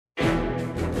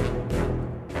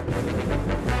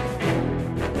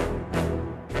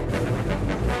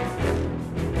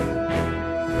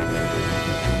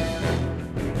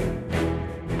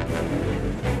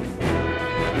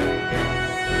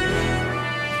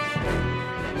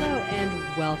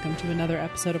Welcome to another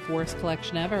episode of Worst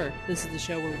Collection Ever. This is the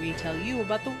show where we tell you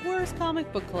about the worst comic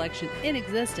book collection in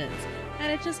existence,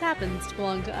 and it just happens to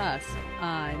belong to us.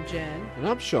 I'm Jen. And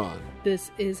I'm Sean.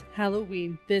 This is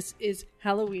Halloween. This is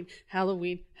Halloween.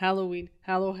 Halloween. Halloween.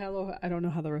 Hallow. I don't know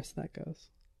how the rest of that goes.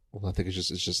 Well, I think it's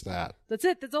just that. That's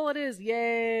it. That's all it is.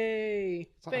 Yay!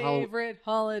 Favorite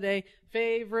holiday.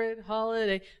 Favorite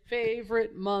holiday.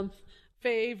 Favorite month.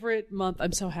 Favorite month.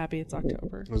 I'm so happy it's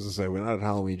October. I was gonna say we're not at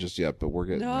Halloween just yet, but we're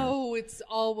getting No, it's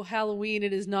all Halloween.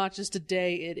 It is not just a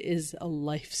day. It is a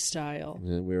lifestyle.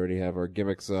 there. And we already have our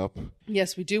gimmicks up.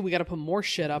 Yes, we do. We got to put more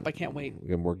shit up. I can't wait. We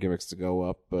got more gimmicks to go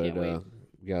up, but Can't wait.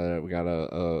 we got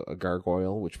a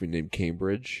gargoyle which we named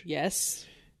Cambridge, Yes.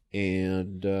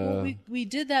 and Well, we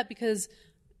did that because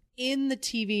in the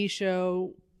TV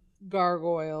show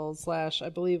Gargoyles / I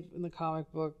believe in the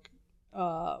comic book,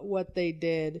 what they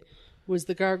did was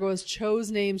the gargoyles chose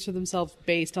names for themselves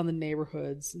based on the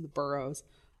neighborhoods and the boroughs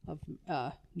of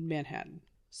Manhattan.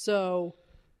 So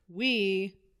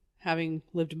we, having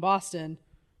lived in Boston,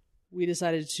 we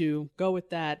decided to go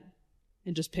with that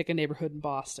and just pick a neighborhood in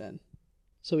Boston.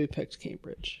 So we picked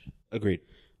Cambridge, agreed.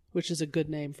 which is a good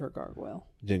name for a gargoyle.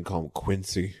 Didn't call him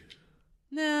Quincy.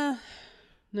 Nah.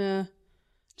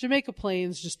 Jamaica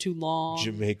Plain's just too long.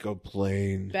 Jamaica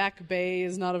Plain. Back Bay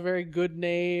is not a very good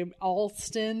name.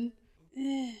 Alston.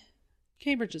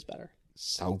 Cambridge is better.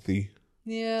 Southie.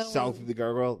 Yeah. Southie the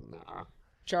gargoyle. Nah.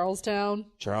 Charlestown.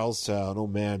 Charlestown. Oh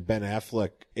man, Ben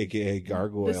Affleck, aka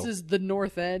Gargoyle. This is the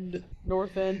North End.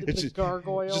 North End. It's the just,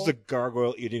 gargoyle. Just a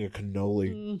gargoyle eating a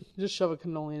cannoli. Just shove a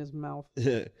cannoli in his mouth.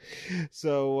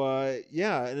 So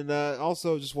yeah, and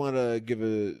also just want to give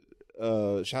a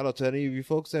shout out to any of you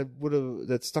folks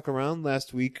that stuck around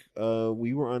last week.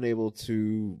 We were unable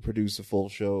to produce a full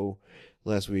show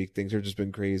last week. Things have just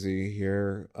been crazy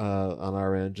here on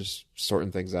our end, just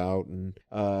sorting things out, and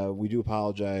we do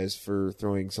apologize for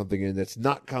throwing something in that's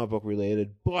not comic book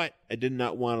related, but I did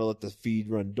not want to let the feed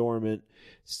run dormant,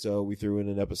 so we threw in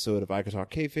an episode of I Could Talk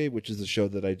Kayfabe, which is the show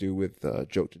that I do with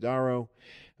Joe Todaro,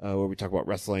 where we talk about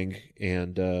wrestling,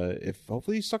 and if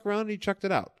hopefully you stuck around and you checked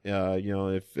it out.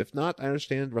 If not, I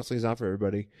understand wrestling's not for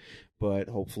everybody, but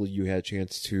hopefully you had a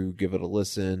chance to give it a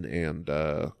listen, and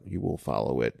you will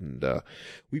follow it. And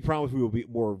we promise we will be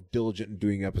more diligent in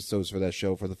doing episodes for that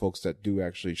show for the folks that do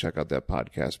actually check out that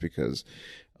podcast, because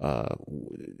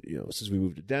since we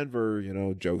moved to Denver,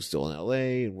 Joe's still in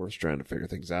LA, and we're just trying to figure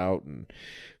things out and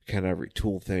kind of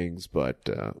retool things, but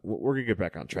we're gonna get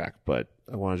back on track. But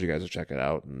I wanted you guys to check it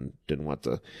out and didn't want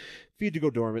the feed to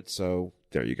go dormant, so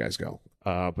there you guys go.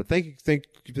 But thank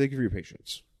you for your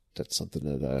patience. That's something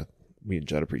that me and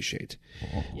Judd appreciate.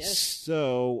 Yes.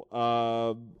 So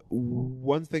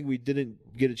one thing we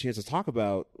didn't get a chance to talk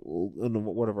about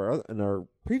in our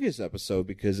previous episode,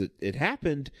 because it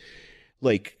happened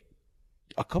like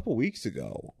a couple weeks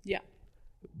ago. Yeah.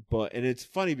 And it's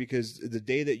funny because the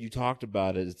day that you talked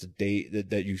about it is the day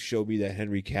that you showed me that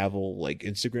Henry Cavill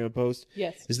Instagram post.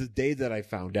 Yes. Is the day that I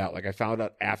found out. I found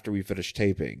out after we finished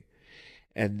taping,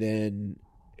 and then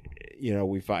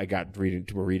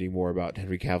we're reading more about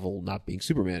Henry Cavill not being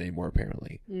Superman anymore,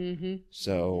 apparently. Mm-hmm.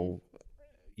 So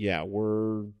yeah,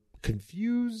 we're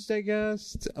confused, I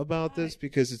guess, about this,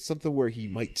 because it's something where he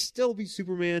might still be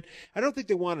Superman. I don't think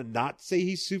they want to not say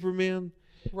he's Superman.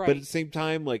 Right. But at the same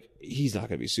time, he's not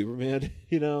going to be Superman,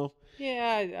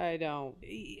 Yeah, I don't.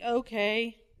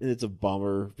 Okay. And it's a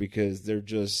bummer, because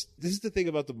this is the thing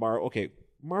about the Marvel. Okay,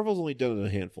 Marvel's only done it a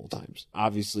handful of times.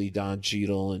 Obviously, Don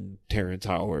Cheadle and Terrence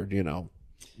Howard,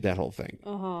 that whole thing.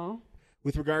 Uh-huh.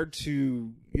 With regard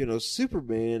to,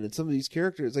 Superman and some of these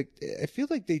characters, I feel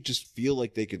like they just feel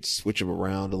like they could switch them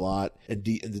around a lot in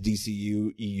the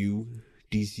DCU.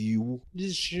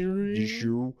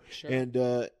 Sure.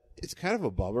 And, it's kind of a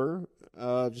bummer,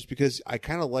 just because I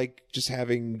kind of like just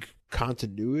having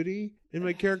continuity in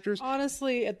my characters.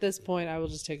 Honestly, at this point, I will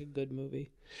just take a good movie.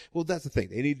 Well, that's the thing.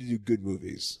 They need to do good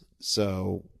movies.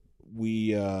 So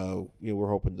we're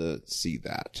hoping to see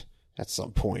that at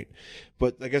some point.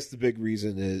 But I guess the big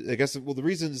reason is, the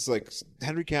reason is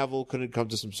Henry Cavill couldn't come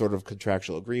to some sort of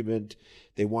contractual agreement.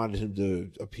 They wanted him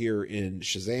to appear in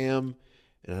Shazam,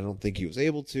 and I don't think he was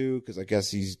able to, because I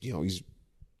guess he's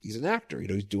an actor.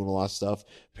 He's doing a lot of stuff.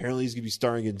 Apparently, he's going to be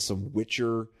starring in some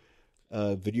Witcher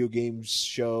video games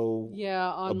show.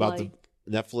 Yeah, on about the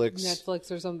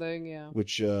Netflix or something. Yeah,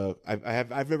 which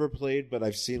I've never played, but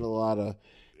I've seen a lot of.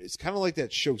 It's kind of like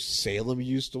that show Salem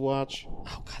you used to watch.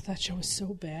 Oh god, that show was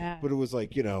so bad. But it was I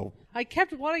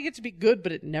kept wanting it to be good,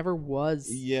 but it never was.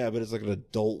 Yeah, but it's like an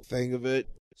adult thing of it.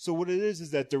 So what it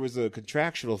is that there was a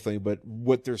contractual thing, but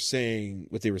what they were saying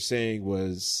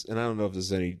was, and I don't know if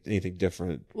there's anything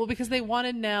different. Well, because they want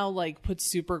to now like put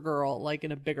Supergirl like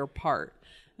in a bigger part.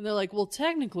 And they're like, well,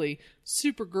 technically,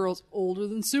 Supergirl's older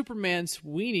than Superman, so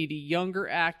we need a younger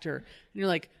actor. And you're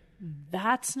like,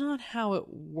 that's not how it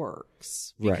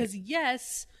works. Because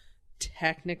yes,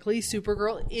 technically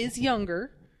Supergirl is younger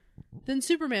than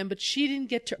Superman, but she didn't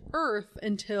get to Earth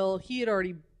until he had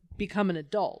already become an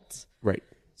adult. Right.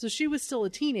 So she was still a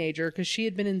teenager because she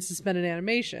had been in suspended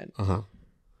animation. Uh-huh.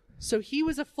 So he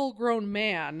was a full-grown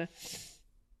man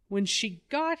when she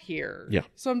got here. Yeah.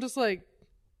 So I'm just like,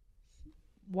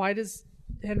 why does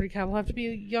Henry Cavill have to be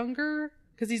younger?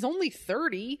 Because he's only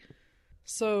 30.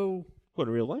 So What,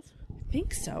 in real life? I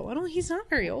think so. He's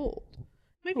not very old.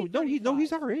 Maybe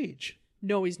He's our age.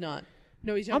 No, he's not.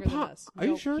 No, he's younger than us. Are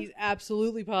you sure? He's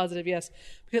absolutely positive, yes.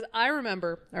 Because I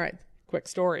remember, all right, quick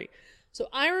story. So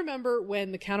I remember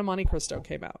when The Count of Monte Cristo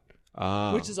came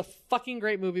out, which is a fucking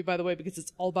great movie, by the way, because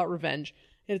it's all about revenge,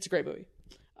 and it's a great movie.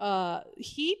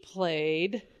 He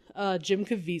played Jim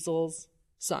Caviezel's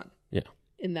son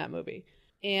in that movie.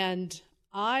 And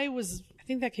I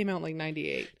think that came out in like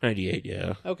 98. 98,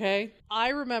 yeah. Okay?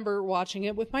 I remember watching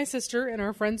it with my sister and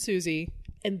our friend Susie,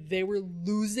 and they were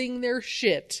losing their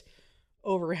shit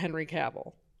over Henry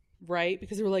Cavill, right?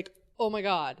 Because they were like, oh my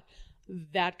God,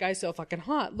 that guy's so fucking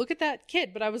hot. Look at that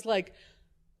kid. But I was like,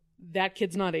 that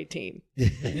kid's not 18.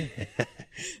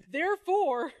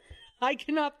 Therefore, I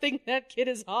cannot think that kid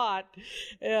is hot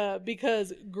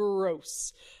because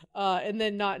gross. And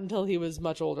then not until he was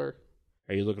much older.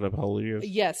 Are you looking up how old he is?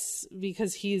 Yes,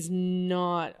 because he's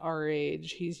not our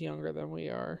age. He's younger than we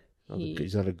are.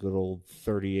 He's not a good old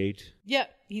 38. Yeah,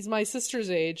 he's my sister's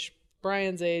age,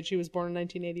 Brian's age. He was born in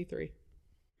 1983.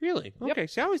 Really? Yep. Okay.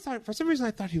 See, I always thought, for some reason, I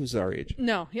thought he was our age.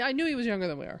 No, I knew he was younger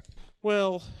than we are.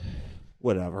 Well,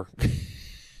 whatever.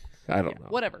 I don't know.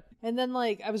 Whatever. And then,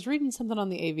 like, I was reading something on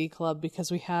the AV Club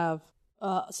because we have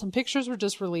some pictures were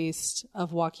just released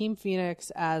of Joaquin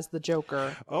Phoenix as the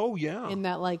Joker. Oh, yeah. In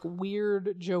that, like,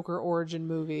 weird Joker origin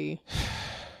movie.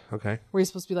 Okay. Where he's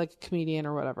supposed to be, like, a comedian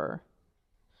or whatever.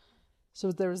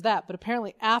 So there was that. But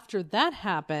apparently after that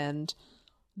happened,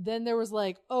 then there was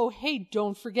like, oh, hey,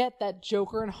 don't forget that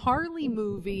Joker and Harley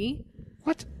movie.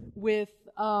 What? With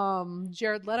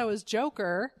Jared Leto as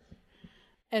Joker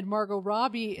and Margot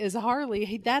Robbie as Harley.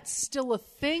 Hey, that's still a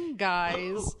thing,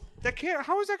 guys.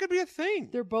 How is that going to be a thing?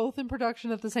 They're both in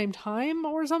production at the same time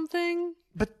or something.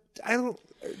 But I don't...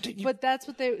 But that's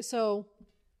what they... So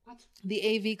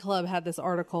the AV Club had this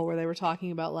article where they were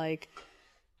talking about like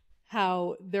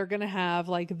how they're going to have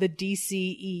like the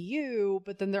DCEU,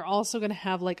 but then they're also going to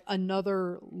have like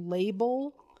another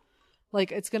label.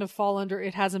 Like it's going to fall under,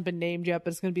 it hasn't been named yet,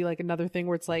 but it's going to be like another thing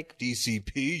where it's like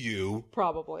DCPU.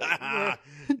 Probably.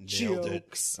 Nailed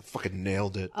it. I fucking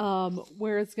nailed it.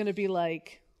 Where it's going to be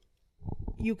like,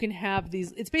 you can have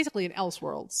these, it's basically an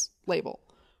Elseworlds label.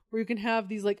 Where you can have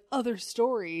these like other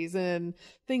stories and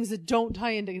things that don't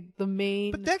tie into the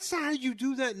main. But that's not how you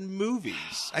do that in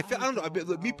movies. I don't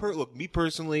know. Me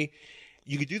personally,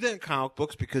 you could do that in comic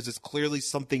books because it's clearly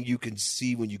something you can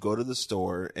see when you go to the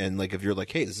store. And like, if you're like,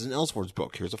 hey, this is an Elseworlds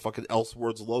book. Here's a fucking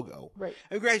Elseworlds logo. Right.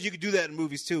 And granted, you could do that in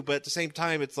movies too. But at the same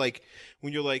time, it's like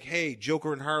when you're like, hey,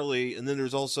 Joker and Harley, and then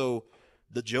there's also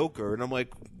the Joker, and I'm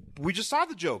like, we just saw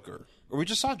the Joker, or we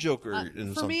just saw Joker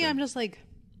in something. For me, I'm just like,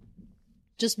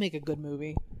 just make a good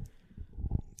movie.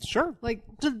 Sure. Like,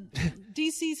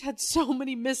 DC's had so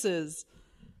many misses.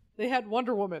 They had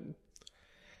Wonder Woman.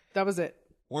 That was it.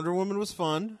 Wonder Woman was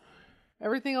fun.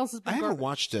 Everything else is. I haven't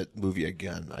watched that movie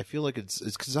again. I feel like it's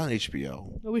because it's on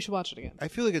HBO. Well, we should watch it again. I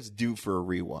feel like it's due for a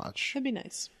rewatch. That'd be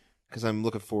nice. Because I'm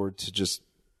looking forward to just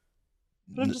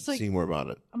seeing more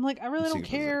about it. I'm like, I really don't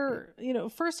care. You know,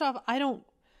 first off, I don't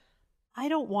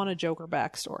want a Joker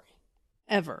backstory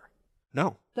ever.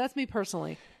 No. That's me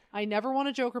personally. I never want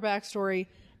a Joker backstory,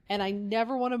 and I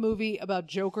never want a movie about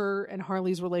Joker and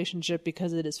Harley's relationship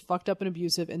because it is fucked up and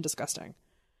abusive and disgusting.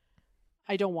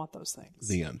 I don't want those things.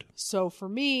 The end. So for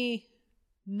me,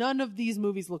 none of these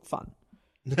movies look fun.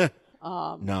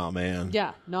 Nah, man.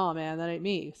 Yeah, nah, man, that ain't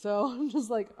me. So I'm just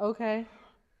like, okay,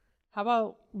 how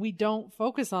about we don't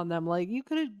focus on them? Like, you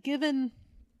could have given,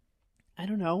 I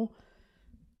don't know,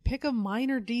 pick a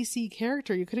minor DC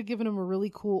character. You could have given him a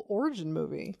really cool origin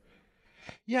movie.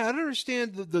 Yeah, I don't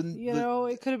understand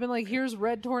it could have been like, here's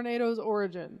Red Tornado's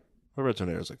origin. What Red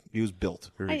Tornado's like? He was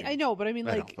built. I know, but I mean,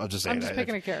 like, I'm just saying,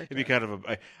 picking a character. It'd be kind of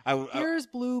here's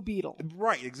Blue Beetle.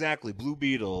 Right, exactly. Blue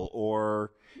Beetle,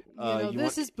 or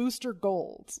this is Booster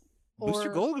Gold.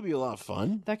 Booster Gold could be a lot of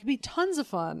fun. That could be tons of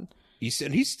fun. He's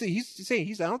saying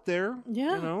he's out there.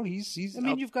 Yeah. You know, he's. I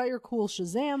mean, out. you've got your cool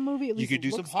Shazam movie. At You least could do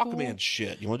it some looks Hawkman cool.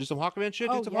 shit. You want to do some Hawkman shit?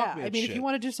 Oh, do some yeah. Hawkman I mean, shit. if you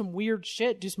want to do some weird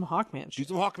shit, do some Hawkman do shit.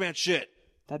 some Hawkman shit.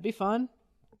 That'd be fun.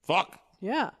 Fuck.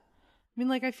 Yeah. I mean,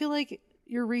 like, I feel like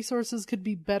your resources could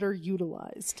be better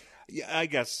utilized. Yeah, I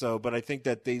guess so, but I think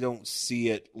that they don't see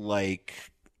it like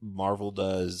Marvel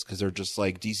does because they're just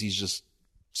like DC's just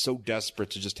so desperate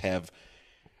to just have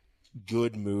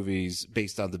good movies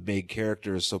based on the big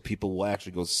characters so people will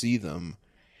actually go see them.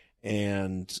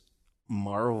 And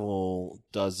Marvel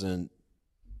doesn't,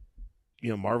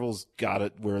 Marvel's got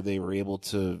it where they were able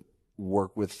to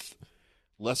work with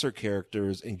lesser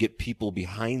characters and get people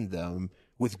behind them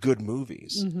with good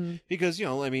movies. Mm-hmm. Because,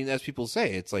 I mean, as people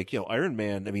say, it's like, Iron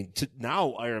Man, I mean,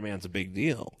 now Iron Man's a big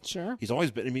deal. Sure. He's always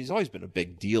been a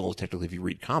big deal, technically, if you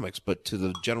read comics, but to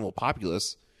the general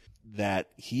populace, that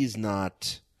he's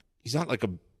not like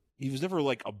he was never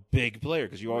like a big player,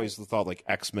 because you always thought like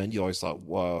X-Men, you always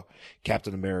thought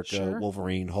Captain America, Sure.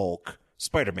 Wolverine, Hulk,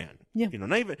 Spider-Man. Yeah.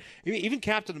 Not even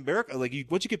Captain America, like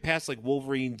once you get past like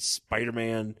Wolverine,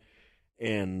 Spider-Man,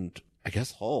 and I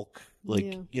guess Hulk,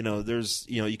 like, Yeah. there's,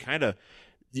 you kind of,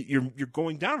 you're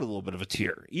going down a little bit of a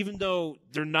tier, even though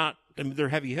they're not, I mean, they're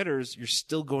heavy hitters, you're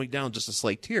still going down just a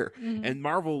slight tier. Mm-hmm. And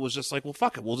Marvel was just like, well,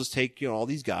 fuck it. We'll just take, all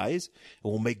these guys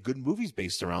and we'll make good movies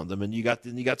based around them. And you got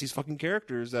these fucking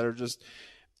characters that are just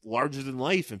larger than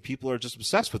life and people are just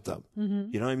obsessed with them.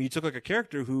 Mm-hmm. I mean, you took like a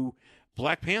character who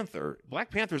Black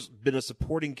Panther's been a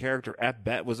supporting character at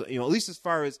best, was, at least as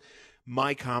far as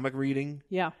my comic reading.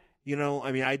 Yeah.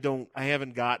 I mean, I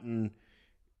haven't gotten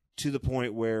to the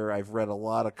point where I've read a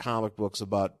lot of comic books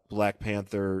about Black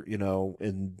Panther,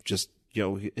 and just,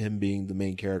 him being the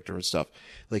main character and stuff.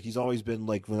 Like, he's always been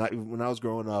like, when I was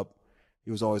growing up,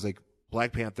 he was always like,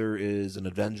 Black Panther is an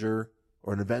Avenger,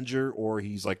 or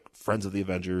he's like friends of the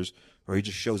Avengers, or he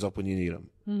just shows up when you need him.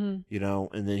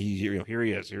 Mm-hmm. And then here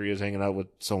he is hanging out with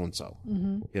so-and-so,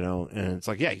 Mm-hmm. and it's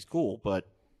like, yeah, he's cool, but,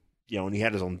 and he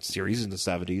had his own series in the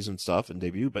 70s and stuff and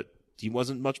debut, but he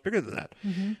wasn't much bigger than that.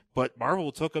 Mm-hmm. But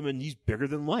Marvel took him and he's bigger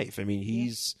than life. I mean,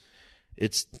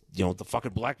 it's, the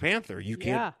fucking Black Panther. You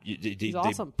can't, He's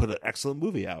awesome. They put an excellent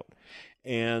movie out.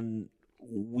 And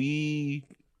we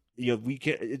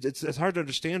can't, it's hard to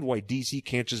understand why DC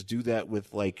can't just do that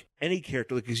with like any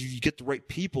character, because you get the right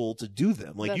people to do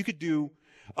them. Like, you could do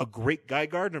a great Guy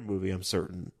Gardner movie, I'm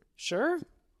certain. Sure.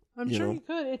 I'm sure you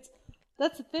could.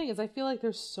 That's the thing, is I feel like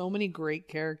there's so many great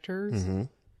characters. Mm-hmm.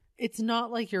 It's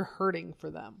not like you're hurting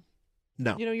for them.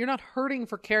 No. You're not hurting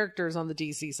for characters on the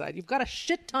DC side. You've got a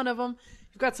shit ton of them.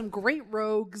 You've got some great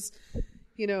rogues.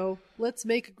 Let's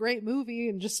make a great movie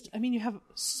and just, I mean, you have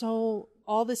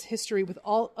all this history with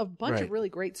a bunch Right. of really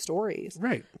great stories.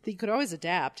 Right. That you could always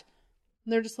adapt.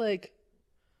 And they're just like,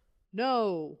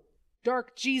 no,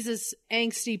 Dark Jesus,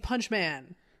 angsty Punch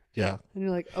Man. Yeah. And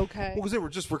you're like, okay. What was it?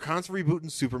 We're constantly rebooting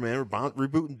Superman. We're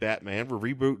rebooting Batman. We're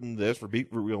rebooting this.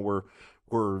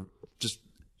 We're just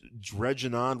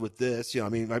dredging on with this. I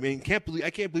mean, I can't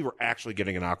believe we're actually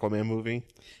getting an Aquaman movie.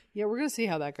 Yeah, we're gonna see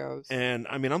how that goes. And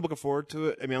I mean, I'm looking forward to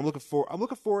it. I mean, I'm looking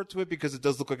forward to it because it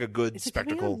does look like a good Is it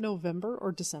coming out spectacle. in November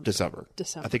or December? December.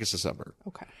 December. I think it's December.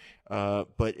 Okay.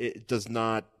 But it does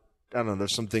not. I don't know.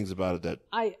 There's some things about it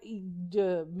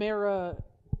that. Mara.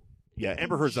 Yeah,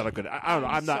 Amber Heard's not a good. I don't know.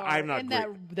 I'm not. And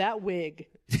great. that wig.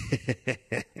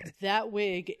 That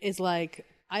wig is like,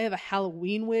 I have a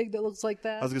Halloween wig that looks like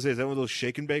that. I was gonna say, is that one of those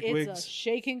shake and bake It's wigs? a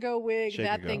shake and go wig. Shake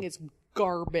that and thing go. is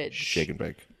garbage. Shake and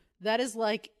bake. That is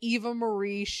like Eva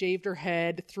Marie shaved her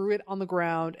head, threw it on the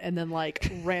ground, and then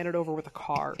like ran it over with a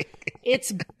car.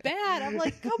 It's bad. I'm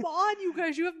like, come on, you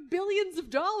guys. You have billions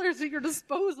of dollars at your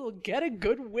disposal. Get a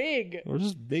good wig. Or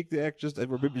just make the actress.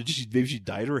 Maybe she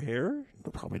dyed her hair.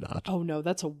 Probably not. Oh no,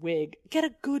 that's a wig. Get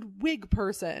a good wig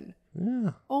person.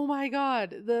 Yeah. Oh my god.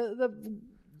 The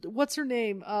what's her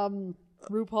name?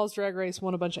 RuPaul's Drag Race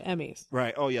won a bunch of Emmys.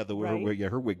 Right. Oh yeah. Right?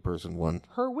 Her wig person won.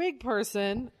 Her wig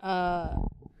person,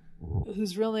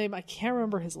 whose real name I can't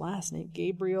remember his last name,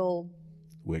 Gabriel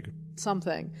Wig.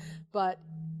 something, but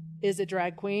is a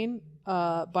drag queen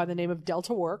by the name of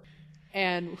Delta Work,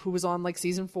 and who was on like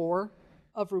season 4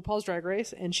 of RuPaul's Drag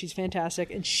Race, and she's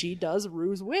fantastic, and she does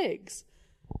Ru's wigs,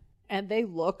 and they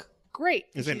look great.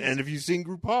 And if you've seen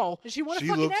RuPaul, She won a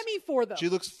fucking Emmy for them. She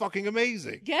looks fucking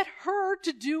amazing. Get her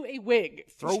to do a wig.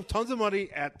 Throw tons of money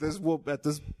at this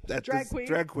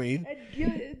drag queen.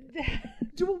 And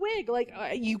do a wig. Like,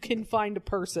 you can find a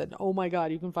person. Oh my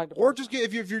god, you can find a person. Or just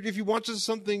get if you want just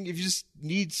something, if you just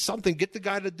need something, get the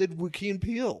guy that did Key and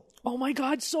Peele. Oh my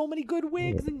god, so many good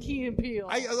wigs in Key and Peele.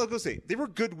 I was gonna say they were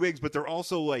good wigs, but they're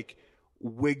also like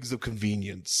wigs of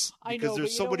convenience. I Because know, there's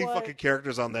but you so know many what? fucking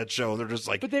characters on that show. They're just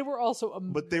like, But they were also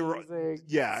amazing. But they were-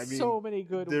 yeah, I mean, so many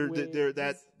good they're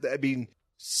that. I mean,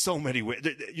 so many wigs.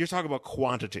 You're talking about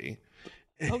quantity.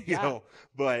 Oh, You yeah. know,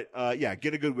 but yeah,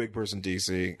 get a good wig person,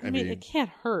 DC. I mean, it can't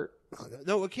hurt.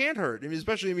 no, it can't hurt. I mean,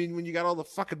 especially when you got all the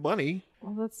fucking money.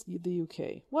 Well, that's the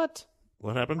UK. What?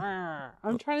 What happened?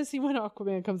 I'm trying to see when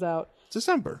Aquaman comes out.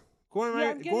 December. Going Yeah,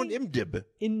 I'm going getting- IMDb.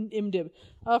 In IMDb.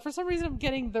 For some reason, I'm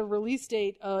getting the release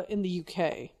date in the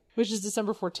UK, which is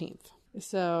December 14th.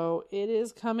 So it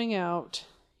is coming out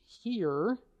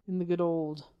here in the good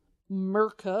old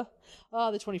Merca,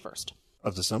 the 21st.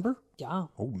 Of December? Yeah.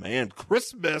 Oh man,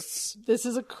 Christmas. This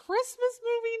is a Christmas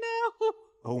movie now.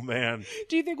 Oh man.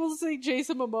 Do you think we'll see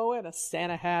Jason Momoa in a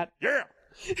Santa hat? Yeah.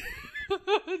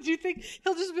 Do you think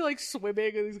he'll just be like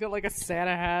swimming and he's got like a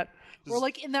Santa hat? Or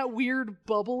like in that weird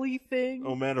bubbly thing?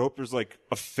 Oh man, I hope there's like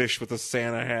a fish with a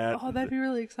Santa hat. Oh, that'd be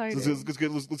really exciting.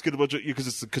 Let's get a bunch of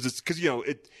because you know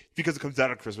because it comes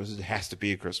out at Christmas. It has to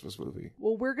be a Christmas movie.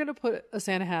 Well, we're going to put a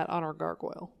Santa hat on our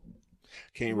gargoyle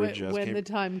Cambridge, when the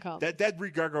time comes. that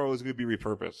gargoyle is going to be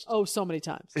repurposed. Oh, so many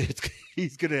times.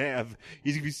 He's going to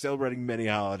be celebrating many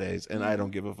holidays, and I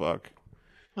don't give a fuck.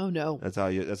 Oh, no. That's how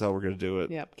we're going to do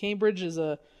it. Yep. Cambridge is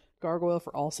a gargoyle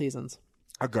for all seasons.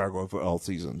 A gargoyle for all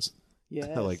seasons. Yes.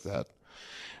 I like that.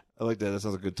 That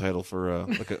sounds a good title for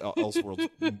like an Elseworlds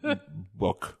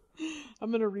book.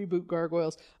 I'm going to reboot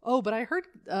Gargoyles. Oh, but I heard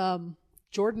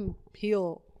Jordan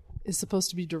Peele is supposed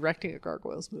to be directing a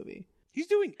Gargoyles movie. He's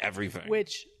doing everything.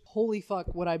 Which, holy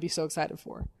fuck, would I be so excited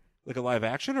for? Like a live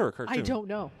action or a cartoon? I don't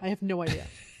know. I have no idea.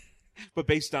 But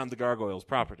based on the Gargoyles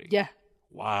property. Yeah.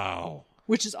 Wow.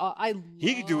 Which is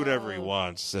He can do whatever he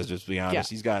wants. Let's just be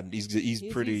honest. Yeah. He's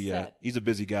pretty. set. He's a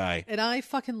busy guy. And I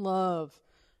fucking love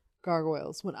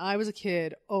Gargoyles. When I was a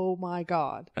kid, oh my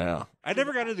god. Yeah. I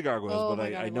never got into Gargoyles, Oh but my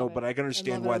God, I I know. love But it. I can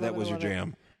understand I love it, why I that love it, was I your love it.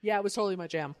 jam. Yeah, it was totally my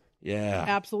jam. Yeah.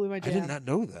 Absolutely my I jam. did not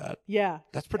know that. Yeah.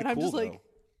 That's pretty and I'm cool, just like,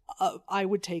 I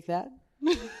would take that.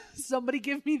 Somebody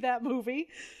give me that movie.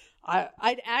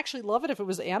 I'd actually love it if it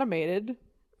was animated.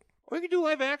 Or you can do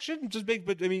live action. Just big,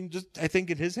 but I mean, I think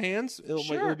in his hands,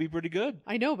 it'll be pretty good.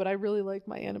 I know, but I really like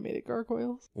my animated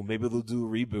gargoyles. Well, maybe they'll do a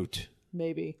reboot.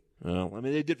 Maybe. Well, I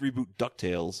mean, they did reboot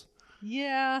DuckTales,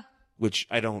 Yeah. which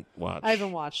I don't watch. I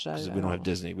haven't watched that. Because we don't have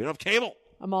Disney. We don't have cable.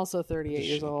 I'm also 38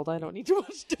 years old. I don't need to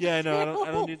watch DuckTales. Yeah, I know.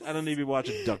 I don't need to be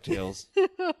watching DuckTales.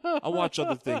 I'll watch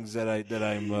other things that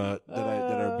are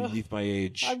beneath my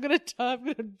age. I'm gonna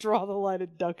draw the line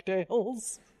at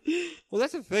DuckTales. Well,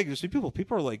 that's the thing. There's people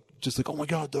are like just like, oh my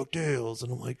god, DuckTales,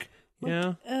 and I'm like,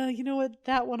 yeah. You know what?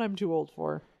 That one I'm too old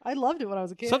for. I loved it when I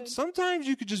was a kid. Sometimes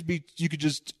you could just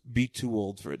be too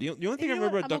old for it. The only thing I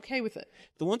remember about I'm okay with it.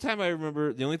 the only thing I remember,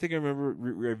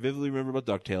 I vividly remember about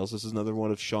DuckTales. This is another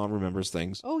one of Sean remembers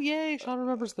things. Oh yay! Sean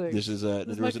remembers things. This is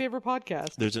my favorite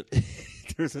podcast.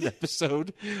 There's an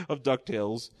episode of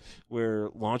DuckTales where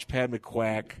Launchpad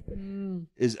McQuack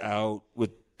is out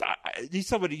with he's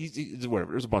somebody. He's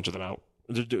whatever. There's a bunch of them out.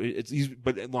 But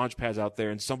Launchpad's out there,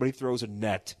 and somebody throws a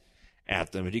net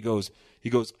at them, and he goes,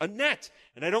 a net,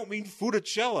 and I don't mean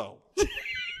Funicello.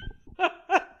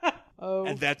 Oh,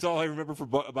 And that's all I remember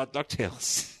about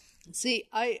DuckTales. see,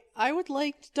 I would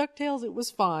liked DuckTales. It was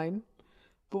fine,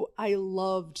 but I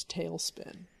loved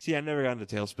Tailspin. See, I never got into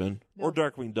Tailspin or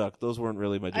Darkwing Duck. Those weren't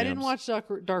really my jams. I didn't watch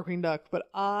Darkwing Duck, but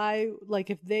I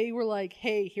like if they were like,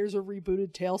 "Hey, here's a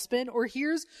rebooted Tailspin," or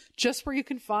 "Here's just where you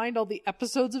can find all the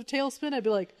episodes of Tailspin," I'd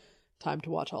be like, "Time to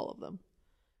watch all of them."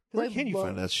 'Cause Where I can you love-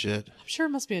 find that shit? I'm sure it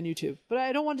must be on YouTube, but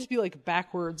I don't want it to be like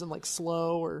backwards and like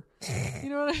slow or, you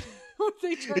know what I what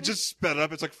they try It just sped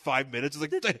up. It's like 5 minutes. It's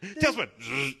like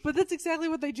Tailspin. But that's exactly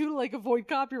what they do to like avoid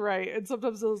copyright, and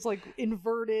sometimes it's like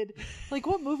inverted. Like,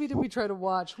 what movie did we try to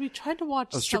watch? We tried to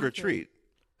watch Trick or something. Treat.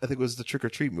 I think it was the Trick or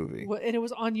Treat movie. And it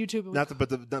was on YouTube. And Not the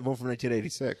one from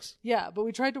 1986. yeah, but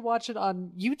we tried to watch it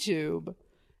on YouTube,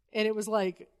 and it was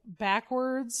like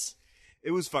backwards. It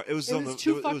was fun. It was It was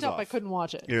too fucked up. I couldn't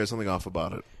watch it. Yeah, there's something off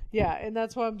about it. Yeah, and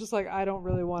that's why I'm just like, I don't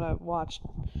really want to watch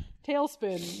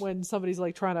Tailspin when somebody's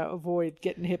like trying to avoid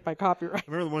getting hit by copyright.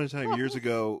 I remember the one time years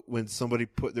ago when somebody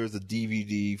there was a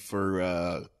DVD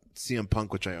for CM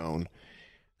Punk, which I own,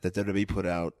 that WWE put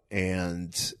out,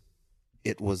 and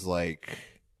it was like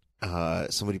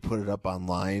somebody put it up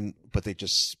online, but they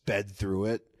just sped through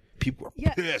it. People were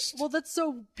Yeah, pissed. well, that's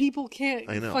so people can't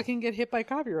I know. fucking get hit by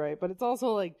copyright, but it's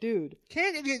also like, dude.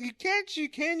 Can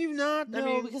you not? No, I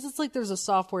mean, because it's like there's a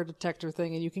software detector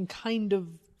thing, and you can kind of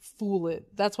fool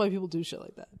it. That's why people do shit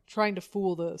like that, trying to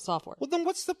fool the software. well, then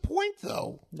what's the point,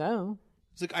 though? No,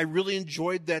 It's like I really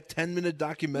enjoyed that 10-minute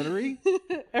documentary.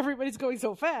 everybody's going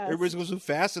so fast. Everybody's going so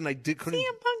fast, and I couldn't.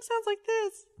 CM Punk sounds like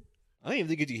I don't even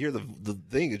think you get to hear the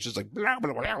thing. It's just like blah,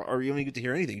 blah, blah, or you don't even get to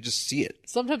hear anything. You just see it.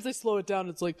 Sometimes they slow it down.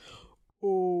 It's like,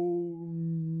 oh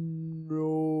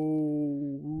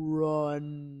no,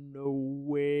 run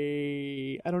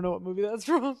away. I don't know what movie that's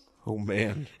from. Oh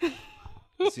man.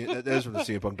 That is from the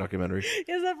CM Punk documentary.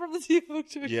 Is that from the CM Punk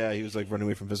documentary? Yeah, he was like running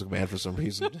away from Vince McMahon for some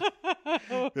reason.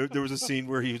 there was a scene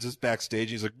where he was just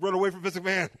backstage. He's like, "Run away from Vince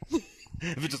McMahon."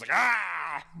 And Vince just like,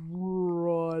 "Ah,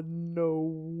 run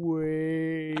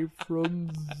away from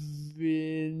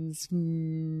Vince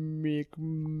McMahon."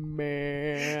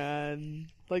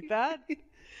 Like that?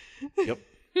 Yep.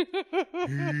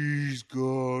 He's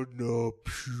gonna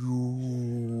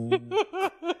puke.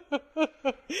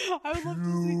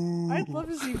 I'd love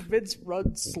to see Vince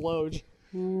run slow.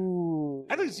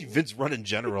 I'd like to see Vince run in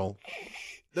general.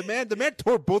 The man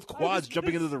tore both quads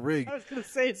jumping into the ring. I was gonna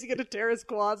say, is he gonna tear his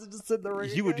quads and just sit in the ring?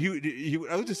 He would.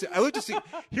 I like to see.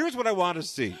 Here's what I want to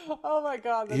see. Oh my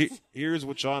god! Here's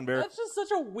what Sean Barrett. That's just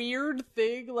such a weird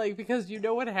thing, like, because you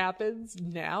know what happens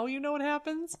now. You know what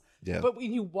happens. Yeah. But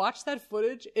when you watch that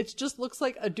footage, it just looks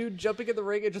like a dude jumping in the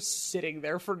ring and just sitting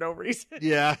there for no reason.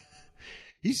 Yeah.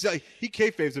 He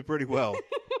kayfabes it pretty well.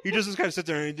 He just kind of sits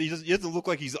there and he doesn't look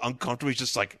like he's uncomfortable. He's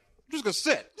just like, I'm just gonna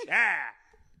sit.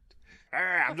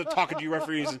 I'm just talking to you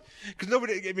referees because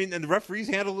nobody. I mean, and the referees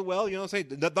handle it well. You know what I'm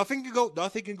saying? Nothing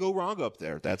can go wrong up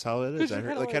there. That's how it is. I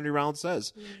heard, like Henry Rollins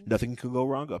says, nothing can go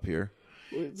wrong up here.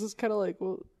 It's just kind of like,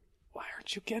 well, why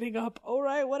aren't you getting up? All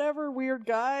right, whatever, weird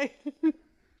guy.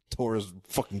 Tore his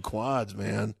fucking quads,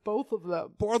 man. Both of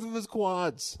them. Both of his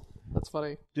quads. That's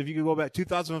funny. If you could go back,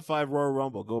 2005 Royal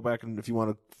Rumble, go back and if you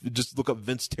want to just look up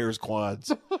Vince tears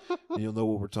quads, and you'll know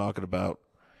what we're talking about.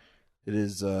 It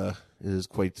is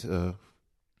quite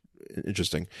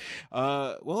interesting.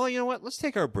 Well, you know what? Let's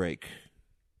take our break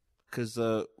because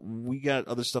we got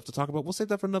other stuff to talk about. We'll save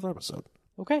that for another episode.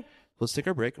 Okay. Let's take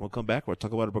our break and we'll come back. We'll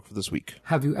talk about our book for this week.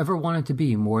 Have you ever wanted to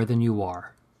be more than you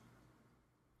are?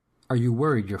 Are you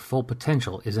worried your full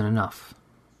potential isn't enough?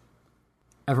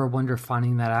 Ever wonder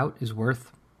finding that out is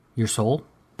worth your soul?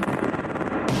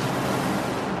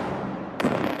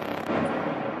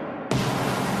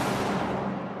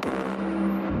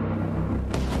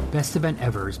 Best Event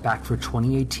Ever is back for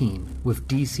 2018 with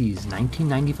DC's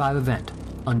 1995 event,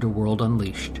 Underworld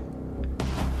Unleashed.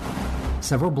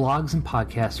 Several blogs and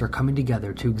podcasts are coming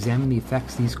together to examine the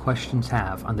effects these questions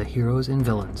have on the heroes and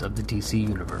villains of the DC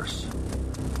Universe.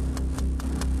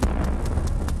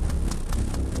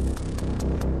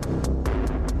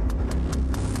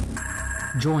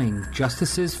 Join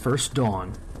Justice's First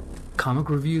Dawn, comic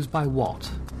reviews by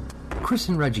Walt, Chris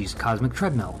and Reggie's Cosmic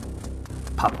Treadmill,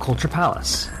 Pop Culture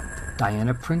Palace,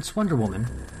 Diana Prince Wonder Woman,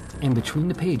 and Between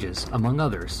the Pages, among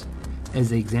others, as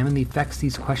they examine the effects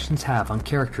these questions have on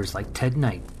characters like Ted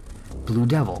Knight, Blue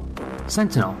Devil,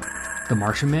 Sentinel, the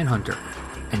Martian Manhunter,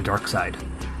 and Darkseid.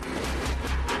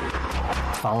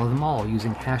 Follow them all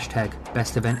using hashtag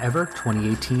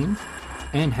BestEventEver2018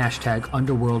 and hashtag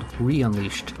Underworld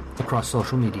Re-Unleashed across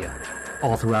social media,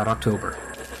 all throughout October.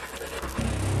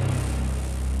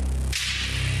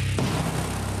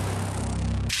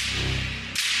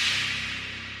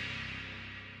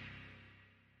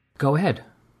 Go ahead.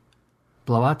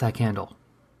 Blow out that candle.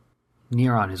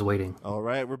 Neron is waiting. All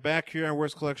right, we're back here on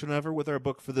Worst Collection Ever with our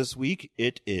book for this week.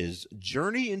 It is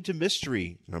Journey into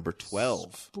Mystery, number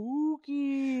 12.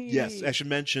 Spooky. Yes, I should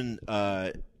mention,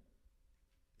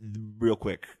 real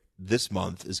quick, this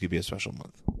month is going to be a special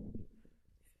month.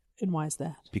 And why is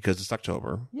that? Because it's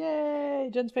October. Yay!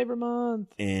 Jen's favorite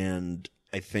month. And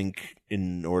I think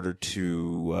in order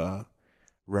to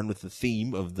run with the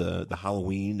theme of the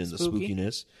Halloween and the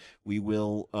spookiness, we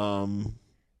will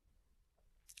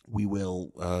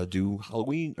do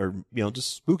Halloween or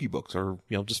just spooky books or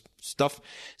just stuff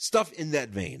in that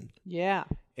vein. Yeah.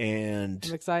 And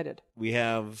I'm excited. We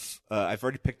have I've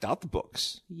already picked out the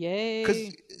books. Yay.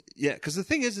 Because the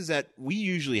thing is that we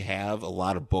usually have a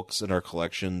lot of books in our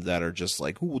collection that are just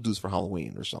like, we'll do this for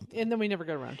Halloween or something. And then we never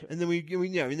get around to it. And then we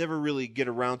never really get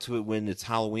around to it when it's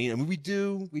Halloween. I mean, we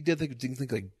did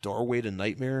think like Doorway to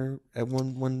Nightmare at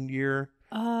one year.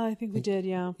 I think we did,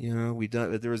 yeah. We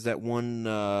done. There was that one.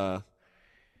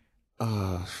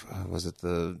 Was it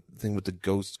the thing with the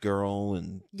ghost girl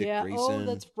and Dick Grayson? Oh,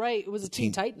 that's right. It was a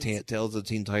Teen Titans. Tales of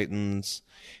Teen Titans.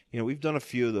 We've done a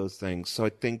few of those things. So I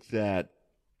think that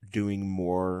doing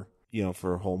more,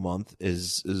 for a whole month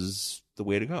is the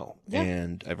way to go. Yeah.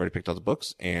 And I've already picked out the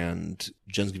books, and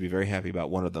Jen's gonna be very happy about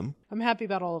one of them. I'm happy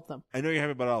about all of them. I know you're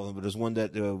happy about all of them, but there's one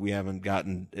that we haven't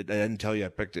gotten. I didn't tell you I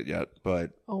picked it yet,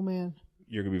 but oh man,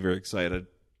 you're gonna be very excited.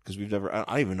 because we've never. I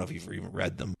don't even know if you've even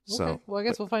read them. Okay. So, Well, I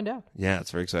guess we'll find out. yeah,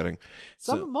 it's very exciting.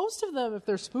 Most of them, if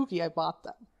they're spooky, I bought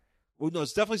them. Well, no,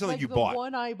 it's definitely something Like you the bought.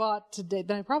 one I bought today,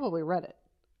 then I probably read it.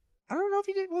 I don't know if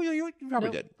you did. Well, you probably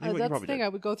No, did. that's the probably thing. did. I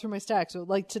would go through my stack. So,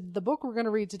 like, the book we're going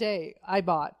to read today, I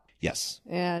bought, Yes.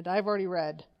 and I've already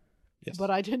read. Yes.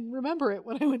 But I didn't remember it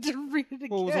when I went to read it again.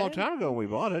 Well, it was a long time ago when we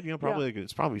bought it.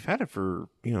 It's probably we've had it for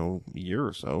a year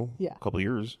or so. Yeah. A couple of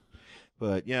years.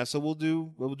 But yeah, so we'll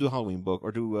do a Halloween book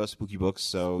or do spooky books,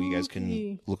 so you guys can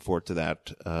Spooky. look forward to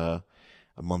that.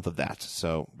 A month of that,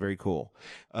 so very cool.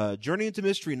 Journey into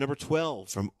Mystery number 12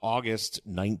 from August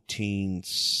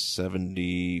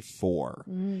 1974.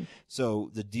 So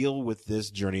the deal with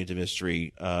this Journey into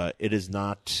Mystery, it's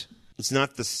not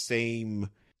the same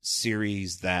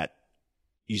series that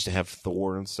used to have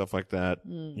Thor and stuff like that,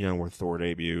 where Thor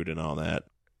debuted and all that.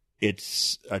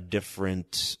 It's a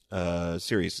different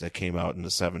series that came out in the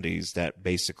 70s that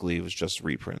basically was just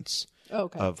reprints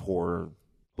of horror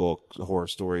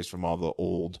stories from all the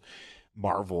old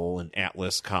Marvel and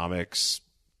Atlas comics,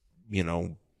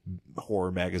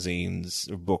 horror magazines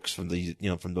or books from the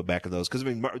back of those. Because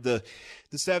the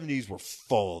 70s were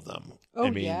full of them.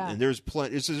 And there's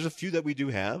plenty. There's a few that we do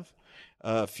have.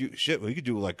 We could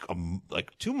do like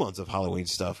 2 months of Halloween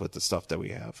stuff with the stuff that we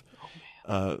have.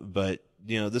 But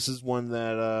this is one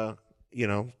that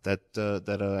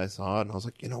that I saw and I was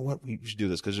like, you know what, we should do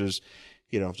this because there's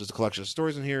just a collection of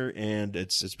stories in here and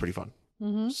it's pretty fun.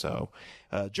 Mm-hmm. So,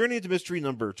 Journey into Mystery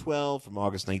number 12 from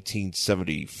August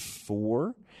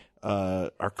 1974.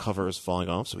 Our cover is falling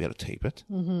off, so we had to tape it.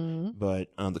 Mm-hmm. But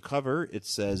on the cover, it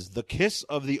says "The Kiss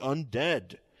of the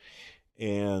Undead,"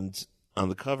 and on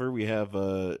the cover we have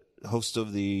a host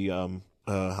of the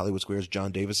Hollywood Squares,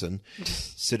 John Davison,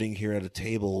 sitting here at a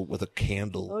table with a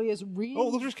candle. Oh, yes. Reading. Oh,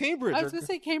 look, there's Cambridge. I was going to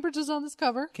say Cambridge is on this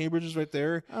cover. Cambridge is right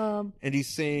there. And he's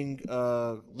saying,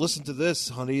 listen to this,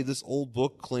 honey. This old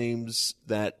book claims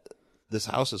that this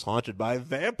house is haunted by a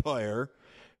vampire.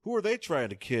 Who are they trying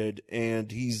to kid?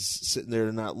 And he's sitting there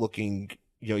not looking,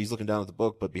 he's looking down at the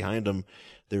book, but behind him,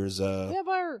 there's a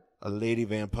lady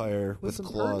vampire with some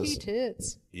claws. perky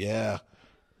tits. Yeah.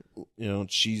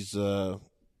 She's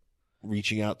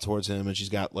reaching out towards him, and she's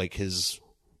got like his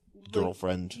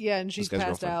girlfriend. Yeah, and she's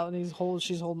passed girlfriend. out, and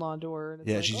she's holding on to her. And it's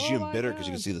Yeah, like, she's oh bitter because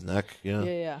you can see the neck. Yeah.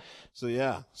 Yeah. So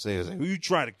he's like, who you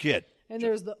trying to kid? And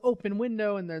there's the open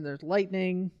window, and then there's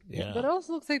lightning. Yeah. But it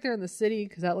also looks like they're in the city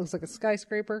because that looks like a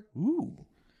skyscraper. Ooh.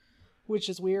 Which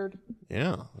is weird.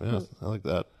 Yeah. I like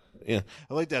that. Yeah,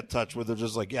 I like that touch where they're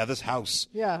just like, yeah, this house.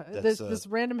 Yeah, this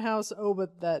random house. Oh, but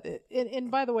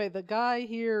and by the way, the guy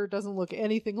here doesn't look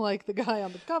anything like the guy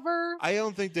on the cover. I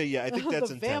don't think that. Yeah, I think that's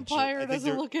the intentional. vampire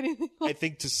doesn't look anything like. I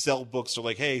think to sell books, they're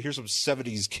like, hey, here's some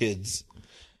 '70s kids.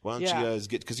 Why don't you guys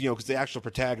get because the actual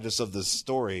protagonist of this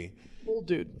story, old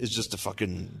dude, is just a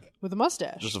fucking with a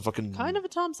mustache, just a fucking kind of a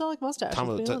Tom Selleck mustache.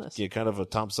 Kind of a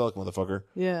Tom Selleck motherfucker.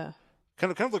 Yeah,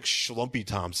 kind of like schlumpy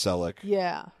Tom Selleck.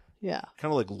 Yeah.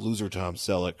 Kind of like loser Tom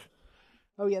Selleck.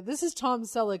 Oh, yeah. This is Tom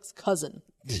Selleck's cousin.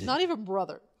 Not even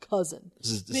brother. Cousin.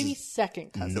 Maybe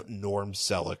second cousin. Norm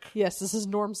Selleck. Yes, this is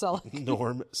Norm Selleck.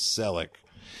 Norm Selleck.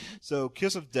 So,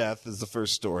 Kiss of Death is the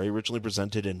first story, originally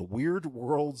presented in Weird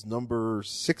Worlds number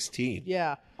 16.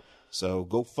 Yeah. So,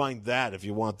 go find that if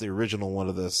you want the original one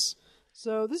of this.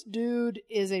 So, this dude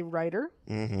is a writer.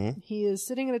 Mm-hmm. He is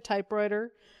sitting at a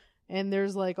typewriter. And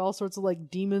there's like all sorts of like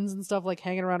demons and stuff like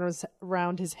hanging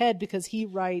around his head because he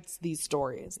writes these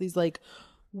stories, these like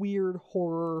weird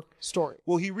horror stories.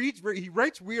 Well, he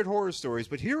writes weird horror stories,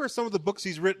 but here are some of the books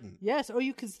he's written. Yes. Oh,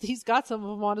 he's got some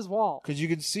of them on his wall. Because you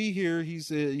can see here,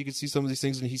 you can see some of these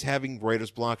things, and he's having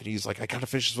writer's block, and he's like, I gotta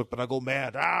finish this book, but I'll go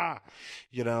mad.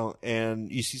 And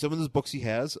you see some of those books he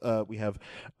has. We have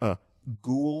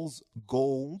Ghoul's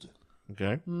Gold.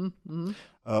 Okay. Mm-hmm.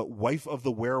 Wife of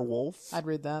the Werewolf. I'd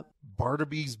read that.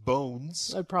 Barnaby's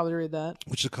Bones. I'd probably read that.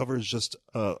 Which the cover is just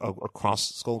a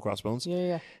skull and crossbones.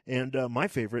 Yeah. And my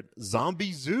favorite,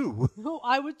 Zombie Zoo. Oh,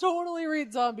 I would totally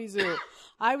read Zombie Zoo.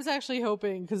 I was actually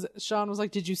hoping, because Sean was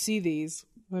like, did you see these?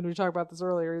 When we talked about this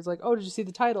earlier. He's like, oh, did you see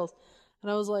the titles? And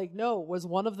I was like, no. Was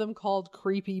one of them called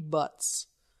Creepy Butts?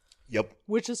 Yep.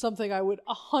 Which is something I would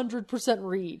 100%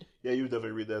 read. Yeah, you would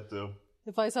definitely read that too.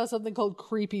 If I saw something called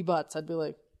Creepy Butts, I'd be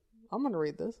like, I'm going to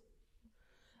read this.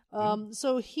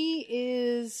 So he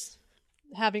is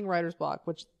having writer's block,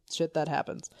 which shit, that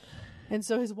happens. And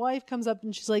so his wife comes up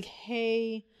and she's like,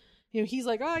 hey, he's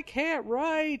like, I can't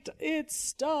write. It's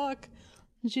stuck.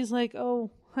 And she's like,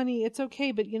 oh, honey, it's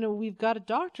okay. But, we've got a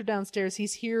doctor downstairs.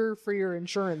 He's here for your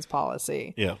insurance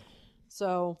policy. Yeah.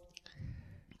 So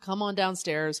come on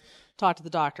downstairs talk to the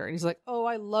doctor. And he's like, oh,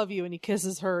 I love you. And he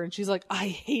kisses her. And she's like, I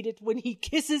hate it when he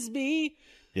kisses me.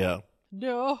 Yeah.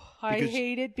 No, I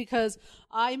hate it because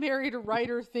I married a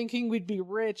writer thinking we'd be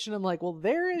rich. And I'm like, well,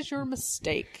 there is your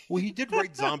mistake. Well, he did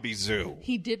write Zombie Zoo.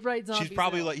 He did write Zombie She's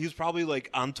probably Zoo. like, he was probably like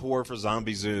on tour for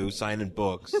Zombie Zoo, signing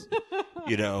books,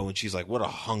 you know, and she's like, what a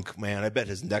hunk, man. I bet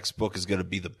his next book is going to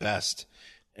be the best.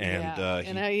 And,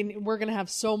 we're going to have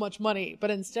so much money. But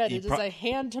instead, it is a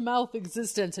hand-to-mouth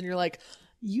existence. And you're like,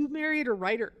 you married a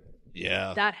writer.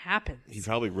 yeah, That happens. he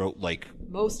probably wrote like,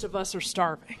 Most of us are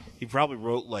starving. he probably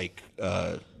wrote like,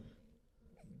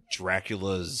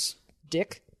 Dracula's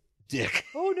Dick? dick.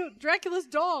 Oh, no. Dracula's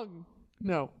dong.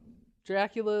 No.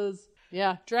 Dracula's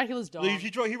dong.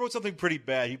 He wrote something pretty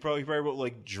bad. He probably wrote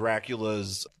like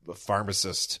Dracula's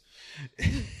pharmacist.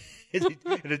 and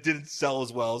it didn't sell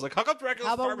as well. I was like, how come Dracula's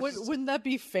How about, pharmacist? wouldn't that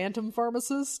be Phantom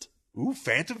Pharmacist? Ooh,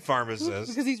 Phantom Pharmacist.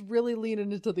 Because he's really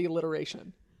leaning into the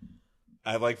alliteration.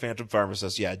 I like Phantom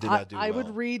Pharmacist. Yeah, it did not do well. I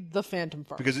would read the Phantom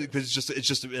Pharmacist. because it's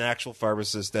just an actual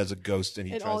pharmacist that's a ghost, and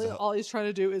he and tries to help. all he's trying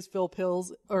to do is fill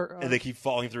pills. And they keep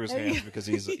falling through his hands because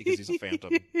he's a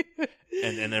phantom.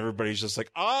 And everybody's just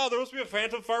like, there must be a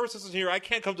phantom pharmacist in here. I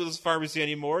can't come to this pharmacy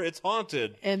anymore. It's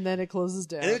haunted. And then it closes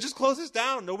down. And it just closes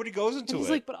down. Nobody goes into and he's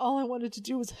it. like, but all I wanted to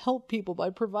do was help people by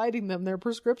providing them their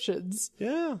prescriptions.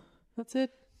 Yeah. That's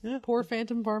it. Yeah. Poor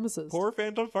Phantom Pharmacist. Poor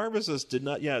phantom pharmacist did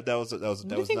not. Yeah, that was What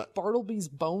do you think not. Bartleby's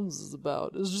Bones is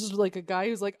about? It's just like a guy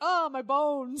who's like, my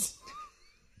bones.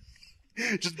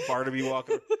 Just Barnaby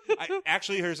walking.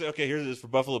 Here's it is for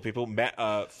Buffalo people.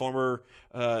 Former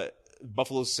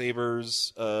Buffalo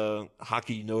Sabres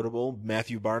hockey notable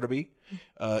Matthew Barnaby.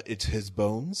 It's his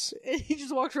bones. And he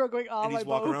just walks around going, And my he's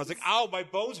walking bones. around. It's like, ow, my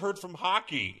bones hurt from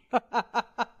hockey.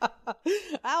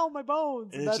 Ow, my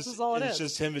bones. And That's it's just all it it's is.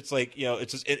 just him. It's like, you know,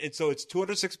 it's just, so it's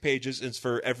 206 pages. And it's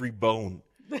for every bone.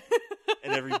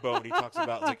 And every bone he talks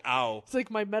about. It's like, ow. It's like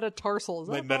my metatarsal. Is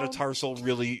My that a bone? metatarsal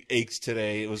really aches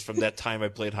today. It was from that time I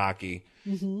played hockey.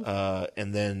 Mm-hmm.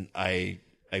 And then I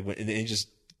went, and he just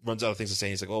runs out of things to say.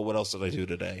 He's like, oh, what else did I do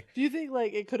today? Do you think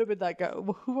like it could have been that guy?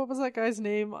 What was that guy's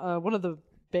name? One of the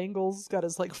Bengals got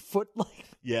his like foot like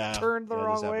Yeah. turned the Yeah,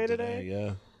 wrong this way happened today.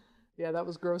 Yeah. Yeah, that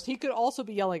was gross. He could also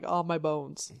be yelling, my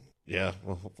bones." Yeah.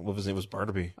 Well, what was his name? Was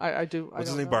Barnaby. I do. What's his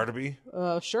don't name? know. Barnaby?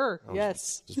 Sure.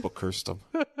 Yes. This book cursed him.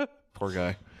 Poor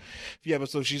guy. Yeah, but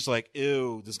so she's like,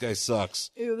 ew, this guy sucks.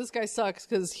 Ew, this guy sucks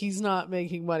because he's not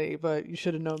making money. But you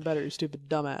should have known better, you stupid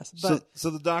dumbass. But So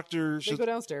the doctor. they go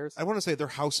downstairs. I want to say their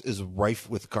house is rife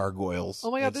with gargoyles.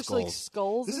 Oh my god, and there's skulls. like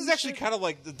skulls. This and is actually shit. kind of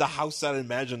like the house that I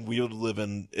imagine we would live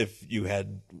in if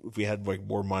we had like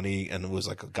more money and it was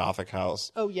like a gothic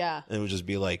house. Oh yeah. And it would just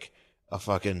be like a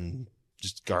fucking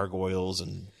just gargoyles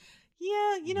and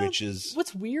Yeah, you know witches.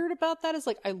 what's weird about that is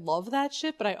like I love that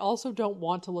shit, but I also don't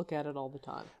want to look at it all the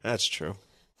time. That's true.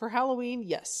 For Halloween,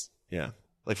 yes. Yeah.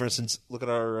 Like for instance, look at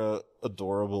our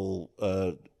adorable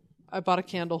I bought a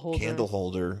candle holder. candle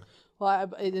holder.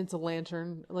 Well, it's a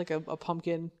lantern, like a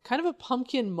pumpkin, kind of a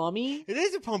pumpkin mummy. It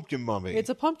is a pumpkin mummy. It's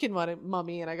a pumpkin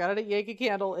mummy, and I got it at Yankee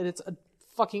Candle, and it's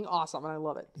fucking awesome, and I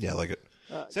love it. Yeah, I like it.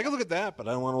 So I can look at that, but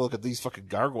I don't want to look at these fucking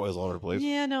gargoyles all over the place.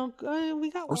 Yeah, no, we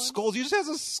got Or one. skulls. He just has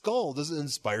a skull. Doesn't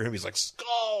inspire him. He's like,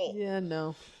 skull. Yeah,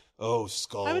 no. Oh,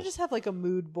 skull. I would just have like a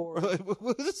mood board.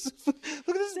 Look at this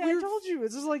I weird. told you,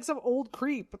 it's just like some old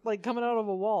creep, like coming out of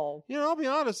a wall. You know, I'll be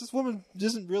honest. This woman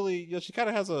isn't really. You know, she kind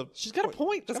of has a. She's got a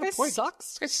point. This Got a guy point.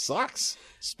 sucks. This guy sucks.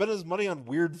 Spending his money on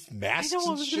weird I masks know. I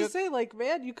and was gonna shit. say, like,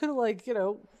 man, you could have, like,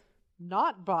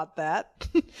 not bought that.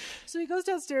 So he goes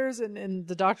downstairs, and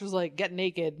the doctor's like, get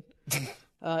naked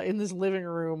in this living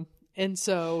room. And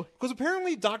so Because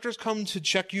apparently doctors come to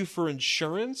check you for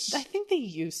insurance. I think they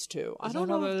used to. I Is don't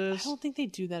that how know. that I is? don't think they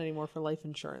do that anymore for life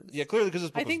insurance. Yeah, clearly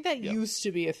because I think that used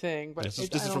to be a thing, but This I is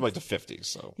don't- from like the 50s,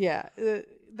 so. yeah,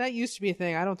 that used to be a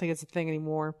thing. I don't think it's a thing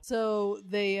anymore. So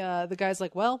the guy's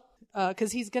like, well,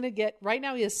 because he's gonna get right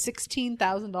now he has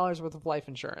 $16,000 worth of life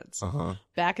insurance.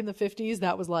 Back in the 50s,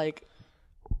 that was like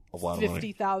A lot of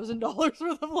money. $50,000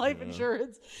 worth of life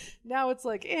insurance. Now it's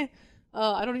like,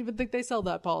 I don't even think they sell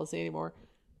that policy anymore.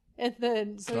 And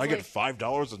then so Can I he's get like,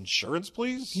 $5 insurance,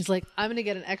 please? he's like, I'm gonna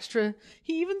get an extra.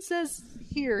 He even says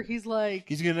here, he's like,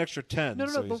 He's getting an extra 10. no.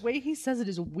 so The he's- way he says it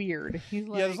is weird. He's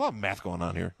like, yeah, there's a lot of math going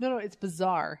on here. no, it's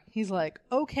bizarre. He's like,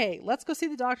 okay, let's go see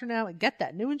the doctor now and get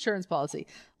that new insurance policy.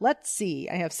 Let's see.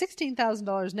 I have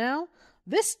 $16,000 now.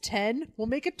 This 10 will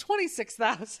make it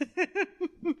 26,000.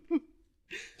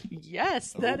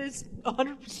 Yes, that is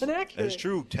 100% accurate. That is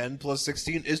true. 10 plus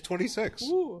 16 is 26.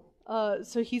 Ooh.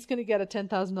 So he's going to get a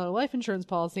 $10,000 life insurance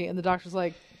policy, and the doctor's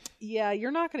like, yeah,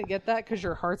 you're not going to get that because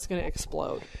your heart's going to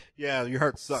explode. Yeah, your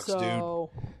heart sucks, dude. So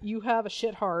you have a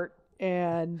shit heart,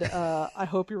 and I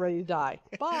hope you're ready to die.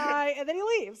 Bye. And then he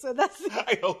leaves. And that's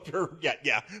I hope you're,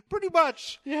 yeah, pretty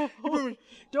much. yeah.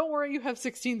 Don't worry, you have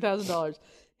 $16,000.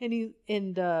 And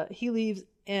he leaves,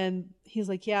 and he's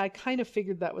like, yeah, I kind of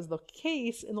figured that was the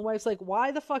case. And the wife's like,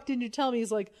 why the fuck didn't you tell me?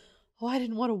 He's like, oh, I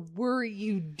didn't want to worry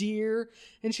you, dear.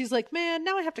 And she's like, man,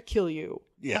 now I have to kill you.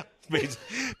 Yeah.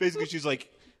 Basically, she's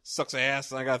like, sucks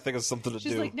ass, and I gotta think of something to do.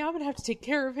 She's like, now I'm gonna have to take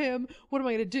care of him. What am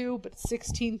I gonna do? But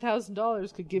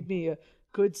 $16,000 could give me a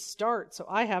good start. So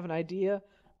I have an idea.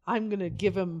 I'm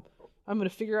gonna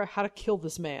figure out how to kill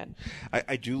this man.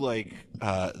 I do like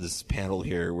this panel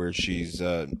here where she's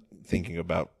thinking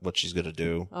about what she's gonna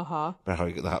do. About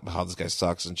how this guy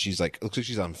sucks, and she's like, looks like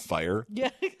she's on fire. Yeah,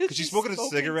 because she's smoking a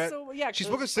cigarette. She's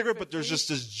smoking a cigarette, but there's just just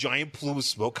this giant plume of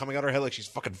smoke coming out her head, like she's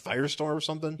fucking Firestorm or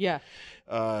something. Yeah.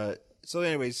 So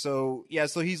anyway, so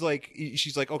he's like,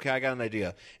 she's like, okay, I got an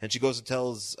idea, and she goes and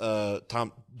tells Norm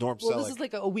Selleck. Well, this is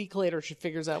like a week later. She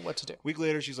figures out what to do. A week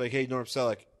later, she's like, hey, Norm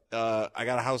Selleck, I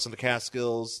got a house in the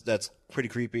Catskills that's pretty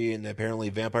creepy, and apparently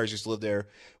vampires used to live there.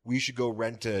 We should go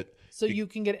rent it. So you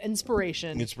can get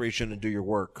inspiration. And do your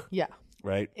work. Yeah.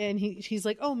 Right? And he's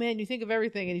like, oh man, you think of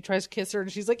everything. And he tries to kiss her,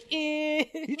 and she's like, eh.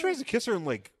 He tries to kiss her in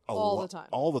like all the time.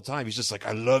 All the time. He's just like,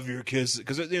 I love your kiss.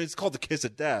 Because it's called the kiss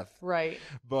of death. Right.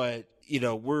 But,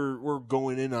 we're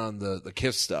going in on the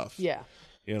kiss stuff. Yeah.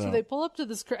 So they pull up to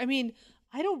this. I mean,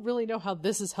 I don't really know how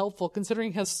this is helpful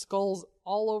considering he has skulls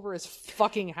all over his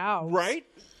fucking house. Right?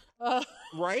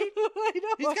 Right?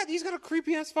 I know. He's got a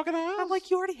creepy ass fucking house. I'm like,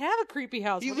 you already have a creepy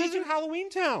house. He lives in Halloween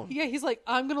Town. Yeah, he's like,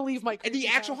 I'm gonna leave my creepy In the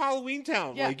actual house. Halloween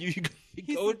Town. Yeah. Like you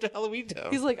go into Halloween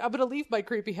Town. He's like, I'm gonna leave my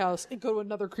creepy house and go to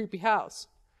another creepy house.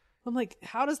 I'm like,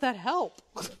 how does that help?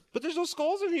 But there's no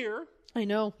skulls in here. I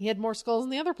know. He had more skulls in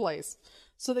the other place.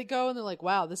 So they go and they're like,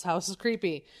 wow, this house is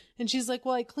creepy. And she's like,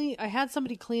 well, I had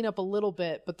somebody clean up a little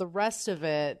bit, but the rest of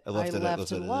it, I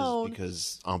left it alone.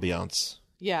 Because ambiance.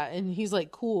 Yeah, and he's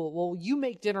like, cool. Well, you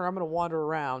make dinner. I'm going to wander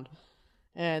around,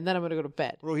 and then I'm going to go to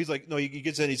bed. Bro, he's like, no, he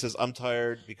gets in. He says, I'm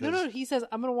tired because. No, he says,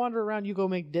 I'm going to wander around. You go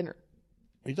make dinner.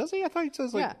 He does. I thought he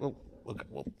says like, Yeah. well, okay,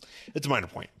 well, it's a minor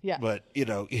point. Yeah. But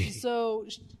So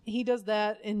he does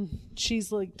that, and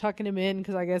she's like tucking him in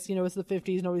because I guess it's the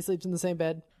 50s. Nobody sleeps in the same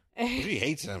bed. She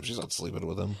hates him. She's not sleeping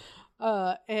with him.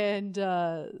 So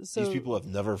These people have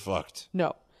never fucked.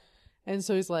 No, and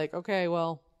so he's like, okay,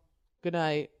 well, good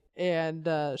night. And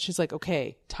she's like,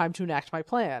 okay, time to enact my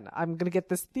plan. I'm going to get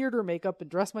this theater makeup and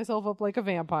dress myself up like a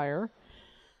vampire.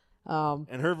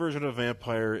 And her version of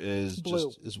vampire is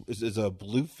blue. Is a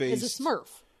blue face. It's a Smurf.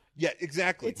 Yeah,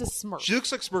 exactly. It's a Smurf. She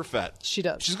looks like Smurfette. She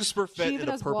does. She's like Smurfette she even in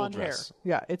a has purple blonde dress.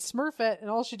 hair. Yeah, it's Smurfette, and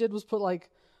all she did was put like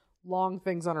long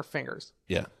things on her fingers.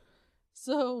 Yeah.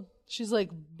 So she's like,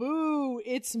 boo,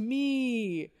 it's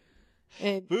me.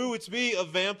 And boo, it's me, a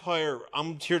vampire.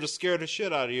 I'm here to scare the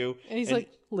shit out of you. And he's like,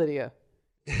 Lydia,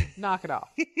 knock it off.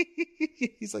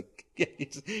 He's like, yeah,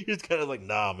 he's kind of like,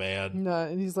 nah, man. No,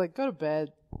 and he's like, go to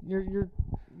bed. You're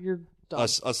done.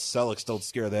 Us Sellecks don't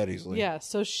scare that easily. Yeah,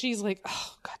 so she's like,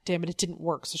 oh, god damn it didn't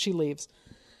work. So she leaves.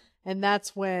 And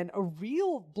that's when a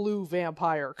real blue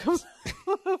vampire comes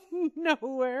out of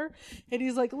nowhere. And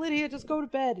he's like, Lydia, just go to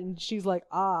bed. And she's like,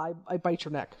 I bite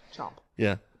your neck. Chomp.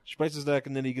 Yeah. She bites his neck,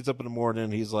 and then he gets up in the morning,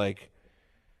 and he's like,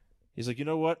 you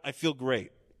know what? I feel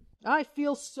great. I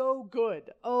feel so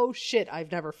good. Oh, shit.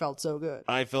 I've never felt so good.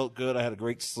 I felt good. I had a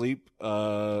great sleep.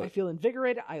 I feel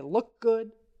invigorated. I look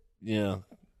good. Yeah.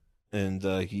 And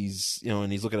he's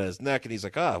looking at his neck, and he's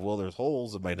like, well, there's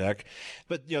holes in my neck.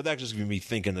 But, that just gives me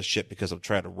thinking of shit because I'm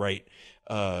trying to write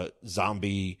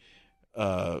zombie.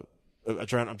 I'm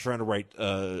trying to write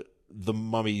the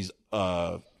Mummy's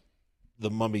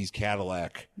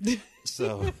Cadillac.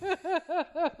 So,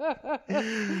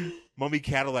 Mummy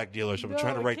Cadillac dealership. I'm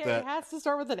trying to write that. It has to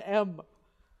start with an M.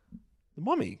 The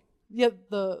Mummy. Yeah,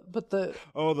 the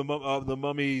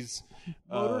Mummy's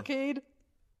motorcade.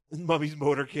 Mummy's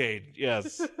Motorcade,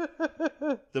 yes.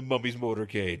 The Mummy's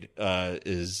Motorcade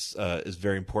is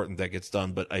very important that gets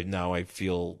done, but I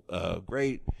feel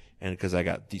great, and because I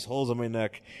got these holes on my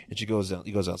neck. And he goes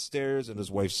downstairs, and his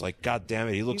wife's like, God damn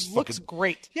it, he looks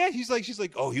great. Yeah, she's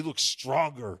like, oh, he looks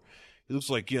stronger. He looks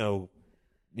like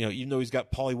even though he's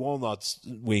got Polly Walnut's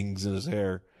wings in his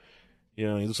hair, he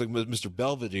looks like Mr.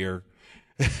 Belvedere.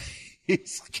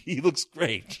 He looks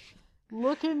great.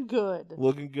 Looking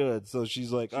good. So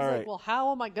she's like, all right. Well,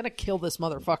 how am I going to kill this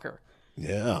motherfucker?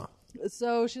 Yeah.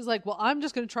 So she's like, well, I'm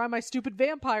just going to try my stupid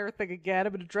vampire thing again.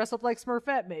 I'm going to dress up like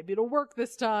Smurfette. Maybe it'll work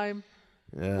this time.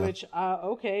 Yeah. Which,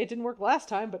 okay, it didn't work last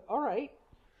time, but all right.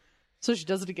 So she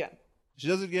does it again.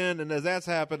 And as that's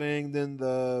happening, then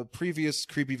the previous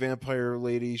creepy vampire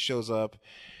lady shows up,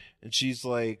 and she's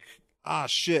like, ah,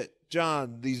 shit,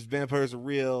 John, these vampires are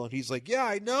real. And he's like, yeah,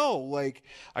 I know. Like,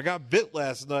 I got bit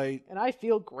last night And I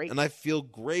feel great. and I feel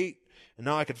great. And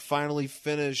now I could finally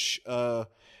finish, the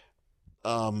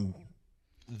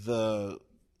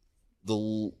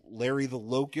Larry the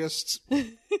Locust. What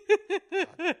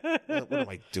am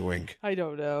I doing? I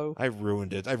don't know. I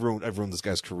ruined it. I've ruined this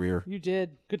guy's career. You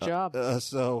did. Good job.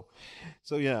 So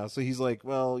yeah. So he's like,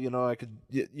 well, I could.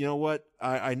 You know what?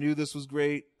 I knew this was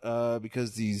great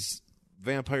because these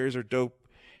vampires are dope,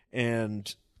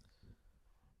 and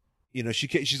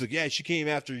she's like, yeah, she came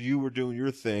after you were doing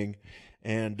your thing,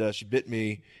 and she bit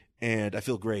me, and I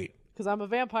feel great. Because I'm a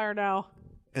vampire now.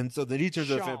 And so then he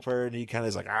turns into a vampire, and he kind of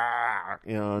is like,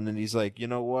 and then he's like, you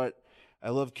know what? I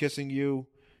love kissing you,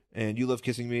 and you love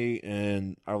kissing me,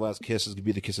 and our last kiss is gonna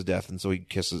be the kiss of death. And so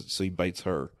he bites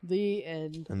her. The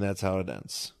end. And that's how it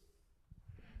ends.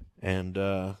 And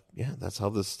that's how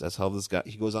this guy,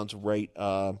 he goes on to write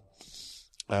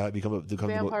become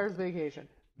Vampire's Vacation.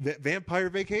 Vampire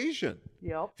Vacation.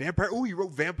 Yep. He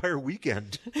wrote Vampire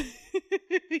Weekend.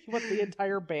 He wrote the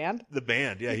entire band. The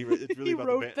band, yeah. It's really He about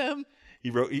wrote the band. them.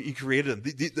 He created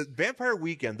them. The Vampire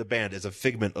Weekend, the band, is a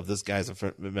figment of this guy's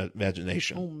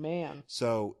imagination. Oh man.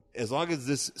 So as long as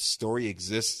this story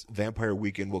exists, Vampire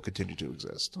Weekend will continue to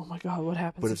exist. Oh my god, what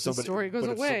happens if the story goes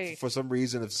away? For some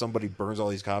reason, if somebody burns all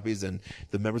these copies, then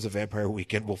the members of Vampire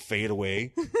Weekend will fade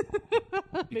away.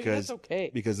 Maybe that's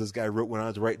okay. Because this guy went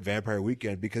on to write Vampire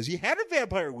Weekend because he had a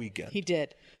Vampire Weekend. He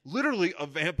did. Literally a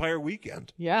Vampire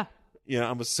Weekend. Yeah. Yeah,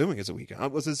 I'm assuming it's a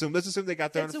weekend. Let's assume they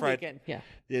got there It's on a Friday. weekend. Yeah.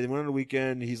 Yeah, they went on a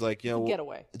weekend. He's like,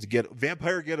 Getaway. It's a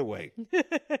Vampire Getaway.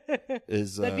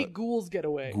 That'd be Ghouls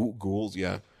Getaway. Ghouls,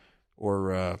 yeah.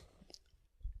 Or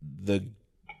the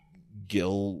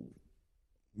Gill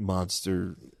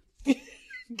Monster.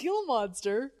 Gill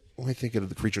Monster. What am I thinking of?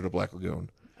 The Creature in the Black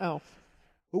Lagoon. Oh.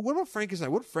 Well, what about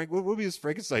Frankenstein? What would be his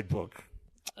Frankenstein book?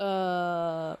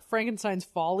 Frankenstein's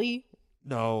Folly.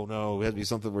 No, it had to be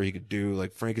something where he could do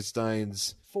like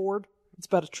Frankenstein's Ford. It's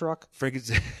about a truck.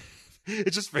 Frankenstein.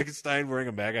 It's just Frankenstein wearing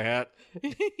a MAGA hat.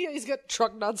 Yeah, he's got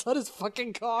truck nuts on his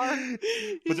fucking car.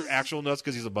 But they're actual nuts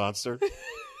because he's a monster.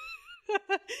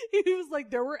 He was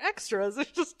like, there were extras. I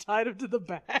just tied him to the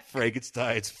back.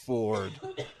 Frankenstein's Ford.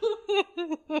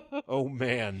 Oh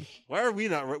man, why are we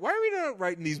not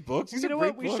writing these books? These are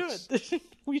great books.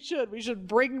 We should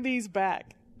bring these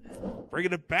back.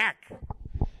 Bringing it back.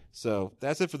 So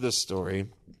that's it for this story.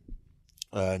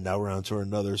 Now we're on to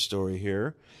another story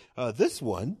here. This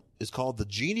one is called "The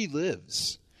Genie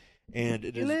Lives," and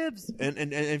it lives. And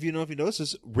if you notice,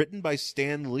 it's written by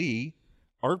Stan Lee,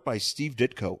 art by Steve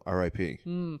Ditko, R.I.P.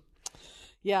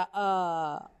 Yeah.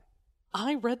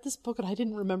 I read this book and I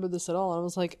didn't remember this at all. And I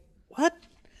was like, what?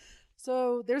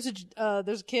 So there's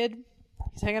a kid.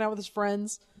 He's hanging out with his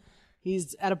friends.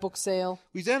 He's at a book sale.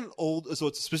 He's at so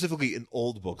it's specifically an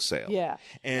old book sale. Yeah.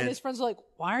 And his friends are like,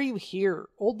 why are you here?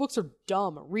 Old books are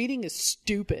dumb. Reading is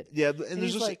stupid. Yeah, and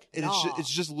there's just like, it's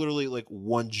just literally like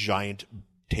one giant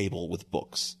table with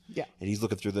books. Yeah. And he's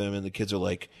looking through them and the kids are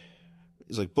like,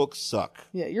 he's like, books suck.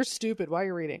 Yeah, you're stupid. Why are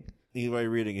you reading? Why are you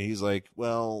reading? And he's like,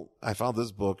 well, I found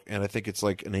this book and I think it's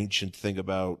like an ancient thing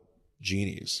about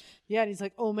genies. Yeah, and he's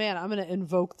like, oh man, I'm going to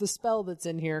invoke the spell that's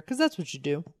in here, because that's what you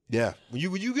do. Yeah. When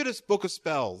you get a book of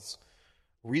spells,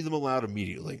 read them aloud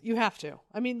immediately. You have to.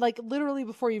 I mean, like, literally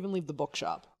before you even leave the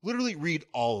bookshop. Literally read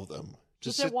all of them.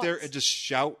 Just at sit there once. and just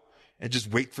shout and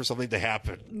just wait for something to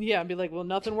happen. Yeah, and be like, well,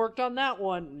 nothing worked on that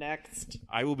one. Next.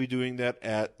 I will be doing that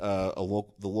at the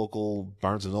local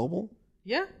Barnes & Noble.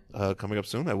 Yeah. Coming up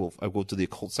soon. I'll go to the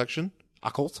occult section.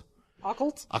 Occult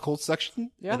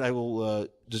section. Yeah. And I will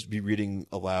just be reading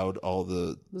aloud all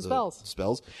the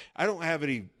spells. I don't have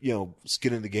any,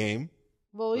 skin in the game.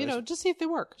 Well, just see if they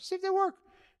work. See if they work.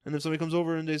 And then somebody comes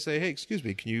over and they say, "Hey, excuse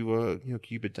me, can you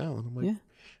keep it down?" I'm like, yeah.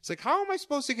 It's like, how am I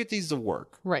supposed to get these to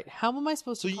work? Right. How am I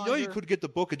supposed to? So you could get the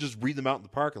book and just read them out in the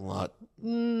parking lot.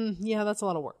 Yeah, that's a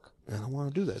lot of work. I don't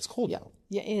want to do that. It's cold out.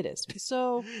 Yeah, it is.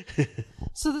 So,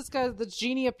 this guy, the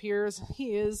genie appears.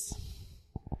 He is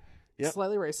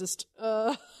slightly racist.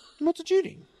 What's a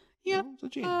genie? Yeah, it's a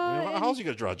genie. How else are you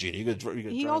gonna draw a genie?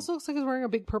 He also looks like he's wearing a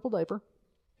big purple diaper.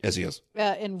 Yes, he is.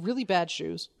 And really bad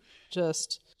shoes.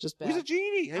 Just bad. He's a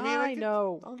genie. I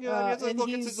know.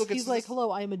 He's like,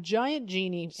 hello, I am a giant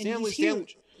genie. And he's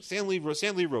huge. Stan Lee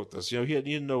wrote this. He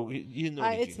didn't know.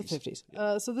 It's the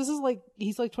 50s. So this is like,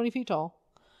 he's like 20 feet tall.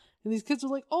 And these kids are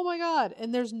like, oh my God.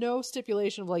 And there's no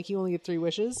stipulation of like, you only get 3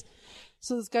 wishes.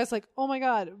 So this guy's like, oh my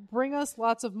God, bring us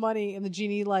lots of money. And the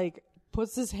genie like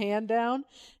puts his hand down,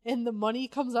 and the money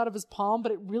comes out of his palm,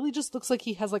 but it really just looks like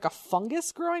he has like a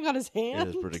fungus growing on his hand.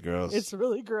 It is pretty gross. It's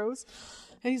really gross.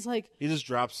 And he's like, he just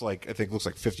drops like, I think looks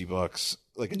like $50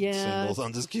 like in Yeah. singles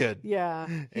on this kid. yeah,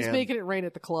 he's And making it rain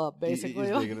at the club, basically.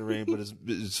 He's making it rain, but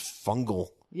it's fungal.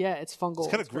 Yeah, it's fungal. It's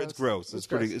kind of it's gross. It's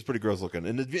pretty gross looking.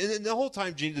 And the whole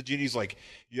time, the genie's like,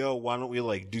 "Yo, why don't we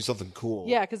like do something cool?"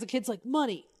 Yeah, because the kid's like,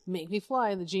 money, make me fly.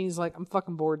 And the genie's like, I'm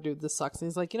fucking bored, dude. This sucks. And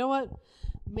he's like, you know what?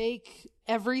 Make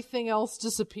everything else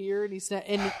disappear. And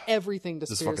and everything This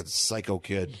disappears. fucking psycho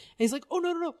kid. And he's like,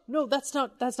 oh, no, that's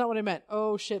not what I meant.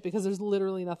 Oh, shit, because there's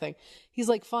literally nothing. He's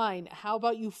like, fine, how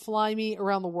about you fly me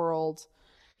around the world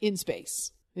in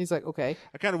space? And he's like, okay.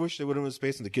 I kind of wish they would have went in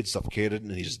space and the kid suffocated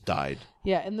and he just died.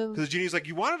 Yeah, and then Because the genie's like,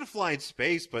 you wanted to fly in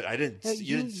space, but I didn't.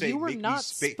 You didn't say you were make not me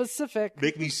specific.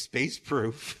 Make me space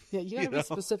proof. Yeah, you gotta be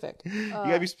specific. You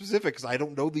gotta be specific because I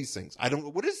don't know these things. I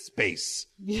don't. What is space?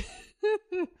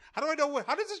 How do I know?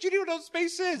 How does this genie know what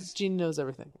space is? Genie knows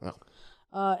everything.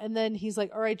 Oh. And then he's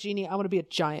like, all right, Genie, I'm gonna be a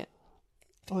giant.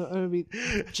 I'm gonna be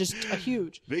just a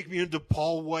huge. Make me into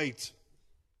Paul White.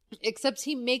 Except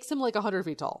he makes him like 100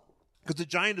 feet tall. Because the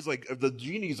giant is like, the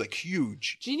genie is like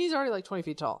huge. Genie's already like 20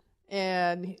 feet tall.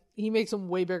 And he makes him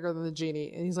way bigger than the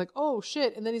genie. And he's like, oh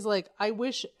shit. And then he's like, I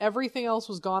wish everything else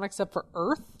was gone except for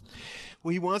Earth.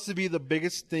 Well, he wants to be the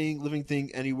biggest living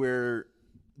thing anywhere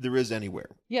there is anywhere.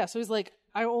 Yeah, so he's like,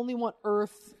 I only want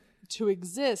Earth to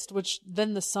exist, which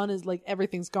then the sun is like,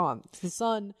 everything's gone. It's the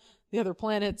sun, the other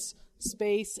planets,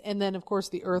 space, and then of course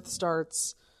the Earth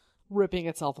starts ripping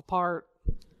itself apart.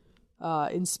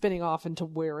 And spinning off into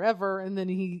wherever, and then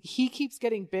he keeps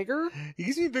getting bigger. He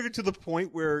keeps getting bigger to the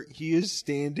point where he is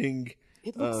standing.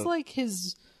 It looks like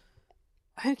his.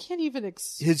 I can't even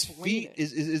explain His feet,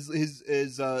 it.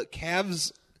 his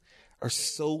calves are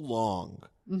so long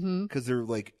because they're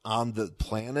like on the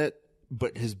planet,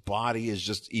 but his body is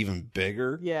just even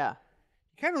bigger. Yeah,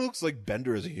 He kind of looks like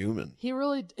Bender as a human.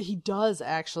 he does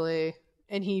actually,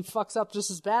 and he fucks up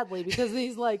just as badly because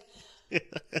he's like.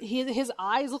 His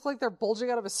eyes look like they're bulging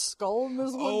out of his skull in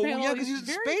this one Oh panel. yeah, because he's in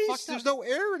very space. fucked There's up. no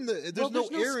air in the. There's Well, no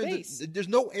there's no air in space. the. There's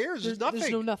no air. There's nothing.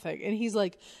 There's no nothing. And he's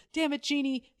like, damn it,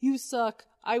 Genie, you suck.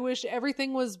 I wish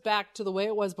everything was back to the way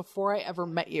it was before I ever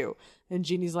met you. And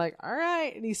Genie's like, all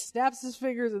right. And he snaps his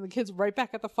fingers, and the kid's right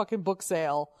back at the fucking book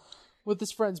sale with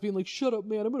his friends being like, shut up,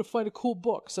 man. I'm going to find a cool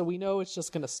book. So we know it's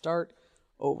just going to start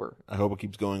over. I hope it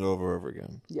keeps going over and over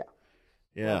again. Yeah.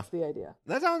 Yeah, That's the idea.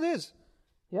 that's how it is.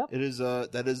 Yep. It is.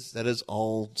 That is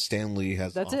all Stan Lee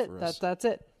has. That's to it. offer us. That's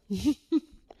it.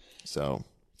 So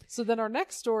So then our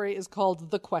next story is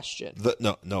called The Question.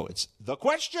 no, it's the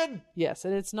question, Yes,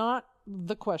 and it's not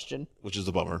The Question. which is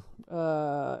a bummer.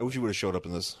 I wish he would have showed up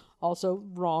in this. Also,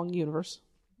 wrong universe.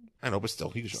 I know, but still,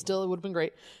 he could show up. Still, it would have been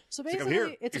great. So like, I'm basically,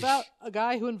 here. it's about a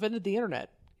guy who invented the internet.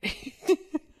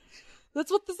 That's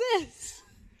what this is.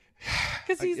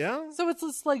 Because he's yeah. so it's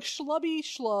this like schlubby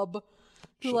schlub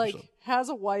who like has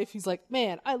a wife. He's like,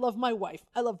 man, I love my wife.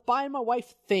 I love buying my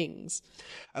wife things.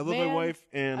 I love Man, my wife,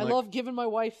 and I like, love giving my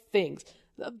wife things.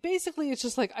 Basically, it's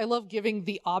just like I love giving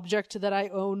the object that I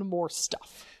own more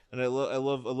stuff. and I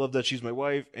love that she's my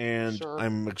wife, and Sure.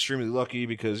 I'm extremely lucky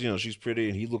because she's pretty,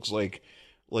 and he looks like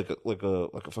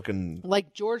a fucking.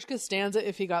 Like George Costanza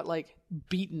if he got like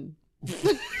beaten.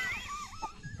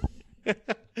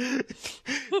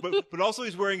 but also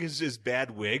he's wearing his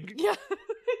bad wig. Yeah.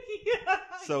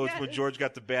 So it's when George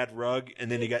got the bad rug, and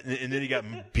then he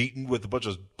got beaten with a bunch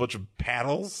of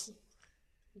paddles.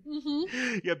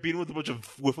 Mm-hmm. He got beaten with a bunch of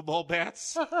wiffle ball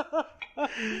bats.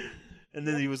 And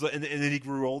then he was, and then he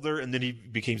grew older, and then he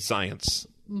became science.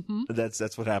 Mm-hmm. And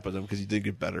that's what happened to him because he did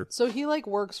get better. So he like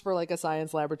works for like a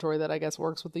science laboratory that I guess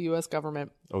works with the U.S.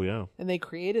 government, Oh yeah. and they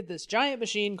created this giant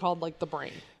machine called like the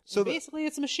brain. So So basically,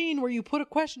 it's a machine where you put a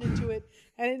question into it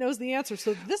and it knows the answer.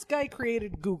 So this guy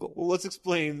created Google. Well, let's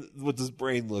explain what this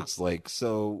brain looks like.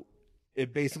 So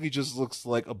it basically just looks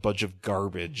like a bunch of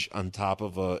garbage on top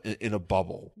of in a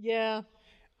bubble, Yeah,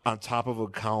 on top of a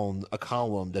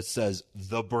column that says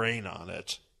the brain on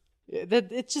it.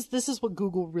 it's just this is what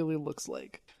Google really looks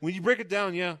like. When you break it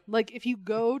down, yeah. Like if you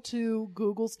go to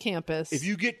Google's campus, If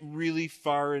you get really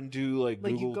far into like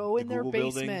Google, you go in the their Google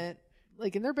basement, building,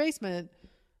 like in their basement,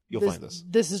 you'll find this.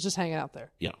 This is just hanging out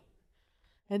there. Yeah.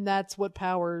 And that's what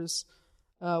powers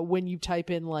when you type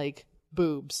in like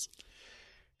boobs.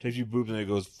 Takes you boobs and it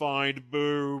goes, find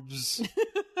boobs.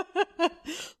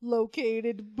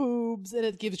 Located boobs, and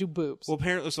it gives you boobs. Well,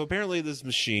 apparently this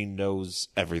machine knows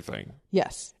everything.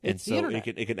 Yes, And it's the so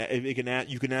internet.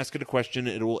 you can ask it a question,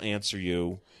 it will answer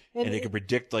you, and it can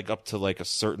predict like up to like a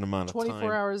certain amount of 24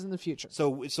 time. hours in the future.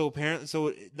 So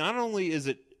not only is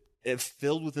it it's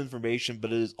filled with information,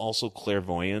 but it is also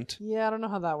clairvoyant. Yeah, I don't know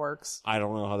how that works. I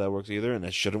don't know how that works either, and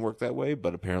it shouldn't work that way,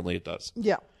 but apparently it does.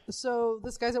 Yeah. So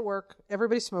this guy's at work.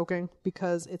 Everybody's smoking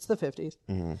because it's the 50s.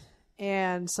 Mm-hmm.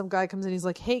 And some guy comes in. He's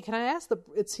like, "Hey, can I ask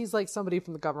he's like somebody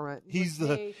from the government." He's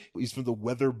from the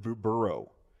Weather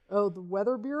Bureau. Oh, the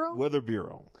Weather Bureau? Weather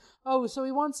Bureau. Oh, so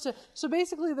he wants to. So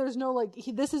basically, there's no like.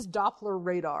 This is Doppler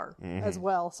radar as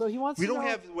well. So he wants. We to don't know,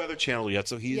 have the Weather Channel yet,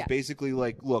 so he's Yeah. basically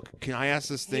like, "Look, can I ask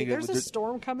this thing? Hey, there's a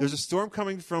storm coming. There's a storm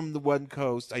coming from the one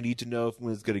coast. I need to know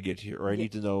when it's going to get here, or I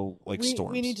need to know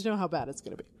storms. We need to know how bad it's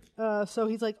going to be." So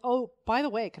he's like, "Oh, by the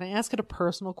way, can I ask it a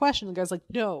personal question?" The guy's like,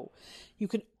 "No, you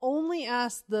can only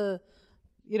ask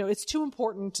it's too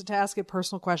important to ask it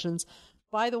personal questions.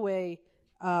 By the way,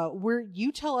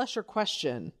 you tell us your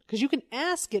question because you can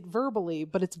ask it verbally,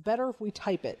 but it's better if we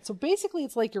type it. So basically,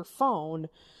 it's like your phone.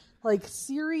 Like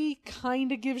Siri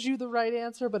kind of gives you the right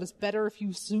answer, but it's better if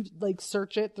you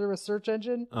search it through a search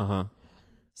engine.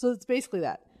 So it's basically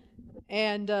that."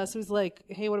 And so he's like,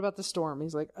 "Hey, what about the storm?"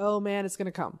 He's like, "Oh man, it's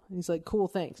gonna come." And he's like, "Cool,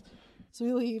 thanks." So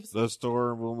he leaves. The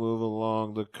storm will move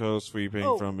along the coast,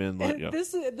 sweeping from inland. And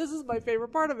this is my favorite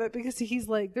part of it because he's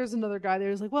like, there's another guy there.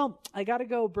 He's like, "Well, I gotta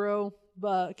go, bro.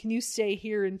 But can you stay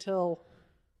here until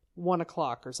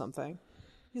 1:00 or something?"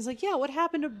 He's like, "Yeah. What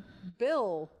happened to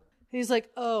Bill?" And he's like,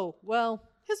 "Oh, well,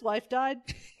 his wife died.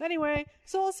 Anyway,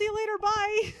 so I'll see you later.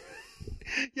 Bye."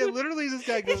 Yeah, literally, this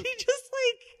guy goes. And he just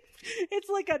it's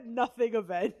like a nothing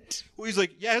event. Well, he's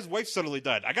like, "Yeah, his wife suddenly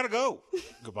died. I gotta go.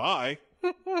 Goodbye.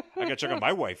 I gotta check on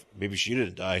my wife. Maybe she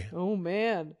didn't die." Oh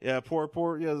man. Yeah, this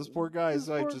poor guy. His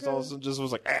wife just all of a sudden just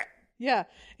was like, "Ah." Yeah,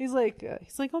 he's like,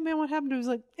 "Oh man, what happened to him?" He's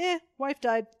like, wife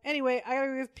died. Anyway, I gotta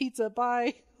go get pizza.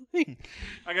 Bye. I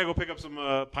gotta go pick up some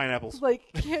pineapples.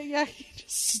 Yeah, he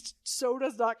just so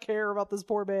does not care about this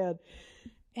poor man.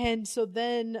 And so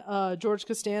then George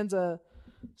Costanza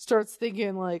starts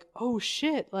thinking like, "Oh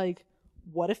shit, like,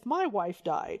 what if my wife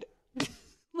died?"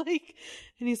 And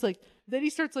he's like, then he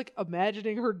starts like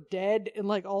imagining her dead in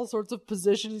like all sorts of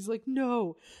positions. He's like,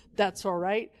 "No, that's all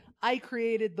right. I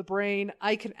created the brain.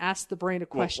 I can ask the brain a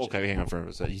question." Well, okay, hang on for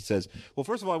a second. He says, "Well,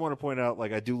 first of all, I want to point out,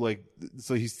 like, I do like."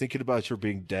 So he's thinking about her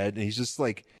being dead, and he's just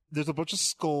like, "There's a bunch of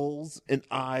skulls and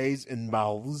eyes and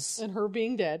mouths, and her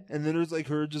being dead, and then there's like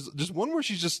her just one where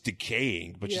she's just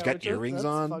decaying, but she's got earrings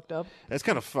on. Fucked up. That's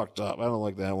kind of fucked up. I don't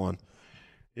like that one.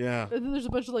 Yeah. And then there's a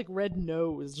bunch of like red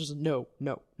no's, just no.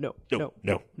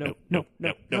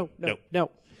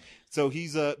 So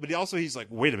he's but he's like,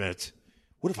 "Wait a minute,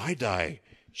 what if I die?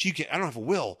 I don't have a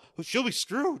will. She'll be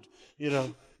screwed, you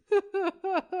know."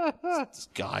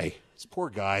 This poor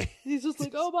guy. He's just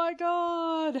like, "Oh my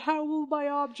god, how will my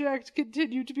object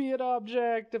continue to be an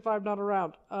object if I'm not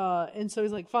around?" And so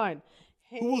he's like, "Fine.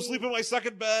 Hey, who will sleep in my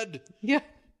second bed?" Yeah.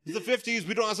 It's the 50s.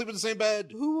 We don't want to sleep in the same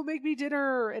bed. "Who will make me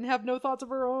dinner and have no thoughts of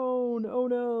her own? Oh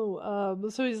no."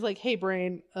 So he's like, "Hey,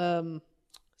 brain.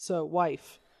 So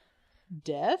wife,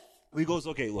 death." He goes,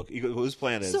 "Okay, look." His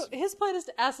plan is. So his plan is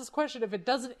to ask this question. If it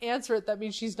doesn't answer it, that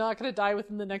means she's not going to die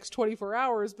within the next 24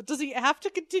 hours. But does he have to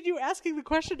continue asking the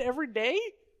question every day?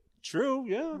 True.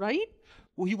 Yeah. Right.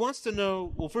 Well, he wants to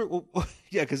know.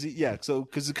 Yeah,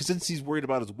 because since he's worried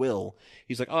about his will,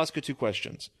 he's like, "I'll ask her two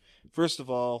questions. First of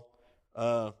all,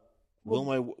 when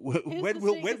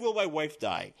will my wife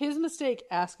die?" His mistake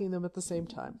asking them at the same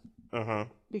time. Uh-huh.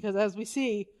 Because as we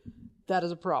see, that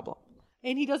is a problem.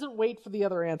 And he doesn't wait for the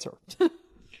other answer.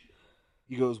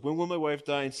 He goes, "When will my wife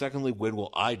die?" And secondly, "When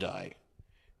will I die?"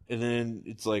 And then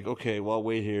it's like, "Okay, well, I'll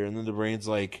wait here." And then the brain's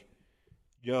like,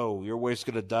 "Yo, your wife's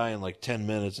gonna die in like 10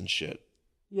 minutes and shit."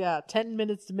 Yeah, 10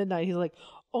 minutes to midnight. He's like,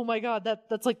 "Oh my god,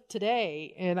 that's like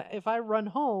today. And if I run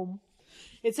home,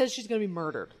 it says she's gonna be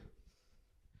murdered."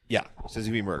 Yeah, says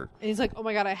he'll be murdered. And he's like, "Oh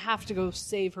my god, I have to go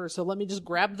save her. So let me just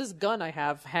grab this gun I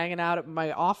have hanging out at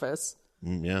my office."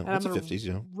 Yeah, that's the 50s,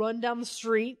 you know. Run down the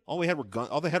street. All they had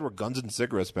were guns and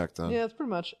cigarettes back then. Yeah, that's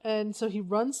pretty much. And so he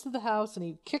runs to the house and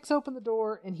he kicks open the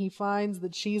door and he finds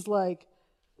that she's like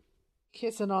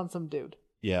kissing on some dude.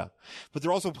 Yeah, but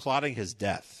they're also plotting his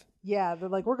death. Yeah, they're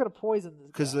like, "We're gonna poison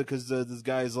this guy." Because this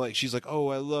guy's like, she's like, "Oh,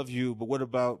 I love you, but what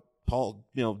about Paul?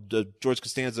 George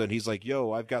Costanza?" And he's like,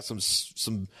 "Yo, I've got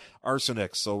some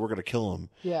arsenic, so we're gonna kill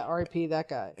him." Yeah, R.I.P. that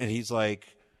guy. And he's like,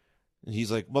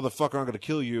 "Motherfucker, I'm gonna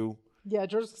kill you." Yeah,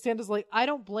 George Costanza's like, "I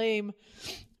don't blame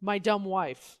my dumb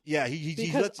wife." Yeah,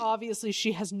 because obviously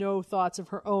she has no thoughts of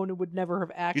her own and would never have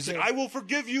acted. He's like, "I will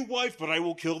forgive you, wife, but I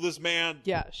will kill this man."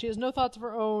 Yeah, she has no thoughts of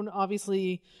her own.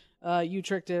 Obviously, you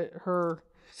tricked her,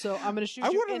 so I'm going to shoot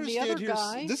you. And the other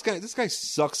guy, this guy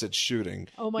sucks at shooting.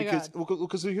 Oh my god!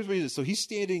 Because here's what he is. So he's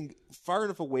standing far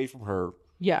enough away from her.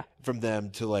 Yeah. From them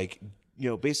to like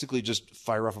basically just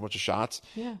fire off a bunch of shots.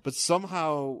 Yeah. But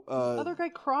somehow, Other guy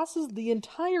crosses the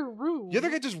entire room. the other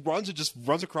guy just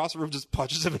runs across the room, just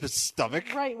punches him in his stomach.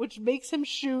 Right, which makes him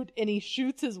shoot, and he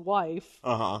shoots his wife.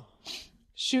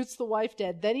 Shoots the wife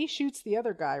dead. Then he shoots the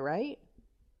other guy, right?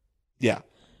 Yeah.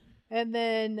 And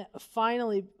then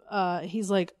finally, he's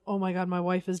like, oh my God, my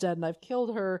wife is dead and I've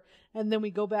killed her. And then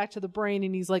we go back to the brain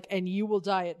and he's like, and you will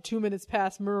die at 2 minutes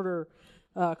past murder,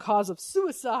 cause of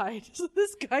suicide. So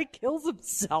this guy kills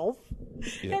himself.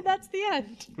 Yeah. And that's the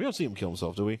end. We don't see him kill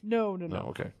himself, do we? No.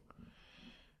 Okay.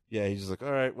 Yeah, he's just like,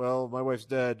 all right, well, my wife's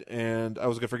dead, and I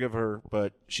was going to forgive her,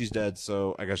 but she's dead,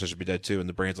 so I guess I should be dead too. And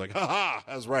the brain's like, ha-ha,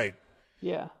 that's right.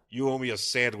 Yeah. You owe me a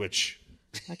sandwich.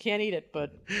 I can't eat it,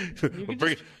 but you can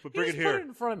bring just, it here. Put it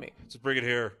in front of me. Just bring it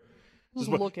here. Just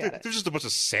look at it. There's just a bunch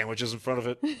of sandwiches in front of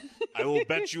it. I will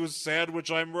bet you a sandwich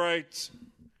I'm right.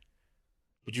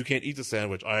 But you can't eat the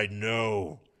sandwich. I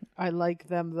know. I like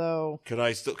them though. Can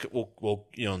I still? Well,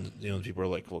 people are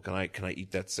like, well, can I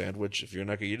eat that sandwich? If you're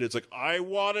not gonna eat it, it's like I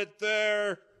want it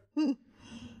there.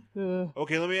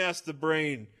 Okay, let me ask the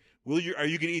brain. Are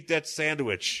you gonna eat that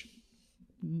sandwich?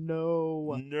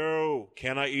 No. No.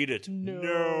 Can I eat it?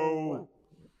 No.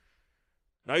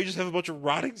 Now you just have a bunch of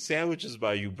rotting sandwiches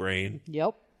by you, brain.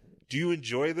 Yep. Do you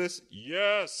enjoy this?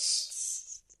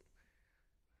 Yes.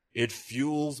 It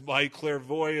fuels my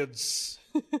clairvoyance.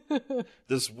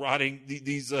 These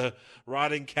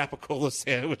rotting capicola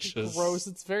sandwiches. Gross.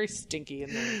 It's very stinky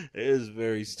in there. It is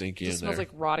very stinky It in smells there.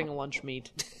 like rotting lunch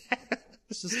meat.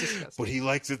 It's just disgusting. But he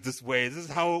likes it this way. This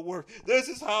is how it works. This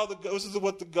is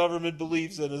what the government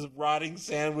believes in: is rotting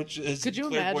sandwiches. Could you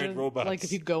and clairvoyant imagine, robots. like,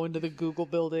 if you go into the Google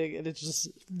building and it just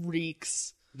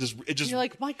reeks? You're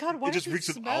like, my God, why does it reeks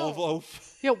smell? of olive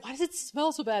loaf. Yeah, why does it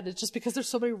smell so bad? It's just because there's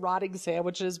so many rotting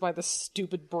sandwiches by the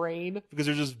stupid brain. Because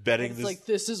they're just betting It's this. like,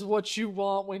 this is what you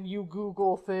want when you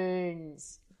Google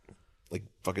things. Like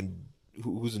fucking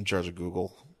who's in charge of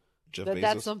Google? Jeff Bezos.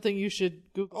 That's something you should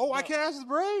Google. Oh, I can't ask the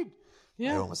brain.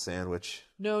 Yeah. I owe him a sandwich.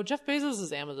 No, Jeff Bezos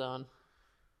is Amazon.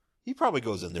 He probably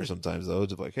goes in there sometimes though,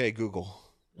 to like, hey Google,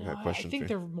 I got a I question think for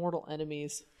they're you. mortal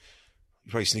enemies.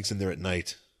 He probably sneaks in there at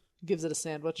night. Gives it a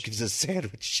sandwich. Gives it a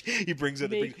sandwich. He brings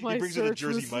it. He brings it to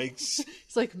Jersey Mike's.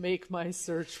 It's like, make my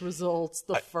search results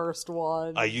the first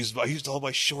one. I used all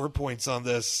my short points on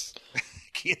this.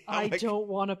 I don't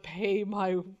want to pay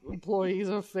my employees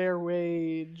a fair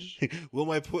wage. Will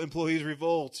my employees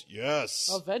revolt? Yes.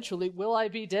 Eventually, will I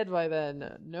be dead by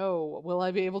then? No. Will I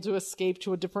be able to escape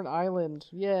to a different island?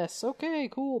 Yes. Okay,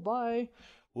 cool, bye.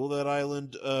 Will that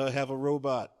island have a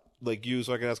robot like you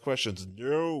so I can ask questions?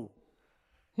 No.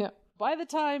 Yeah. By the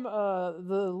time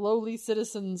the lowly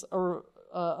citizens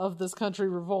of this country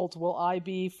revolt, will I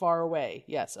be far away?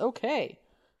 Yes. Okay.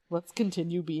 Let's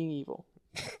continue being evil.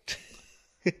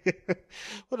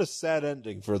 What a sad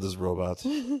ending for this robot.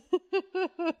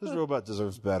 This robot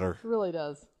deserves better. It really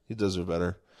does. He deserves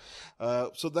better.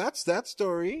 So that's that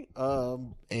story.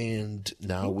 And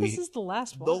now This is the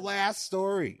last one. the last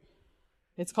story.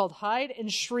 It's called Hide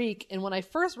and Shriek, and when I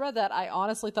first read that, I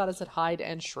honestly thought it said Hide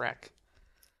and Shrek.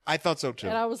 I thought so too.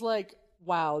 And I was like,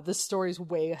 wow, this story's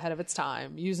way ahead of its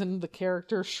time, using the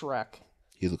character Shrek.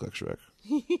 He looked like Shrek.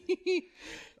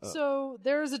 So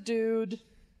there's a dude,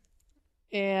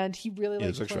 and he really He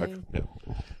likes looks like playing. Shrek.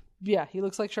 Yeah. Yeah, he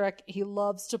looks like Shrek. He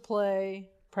loves to play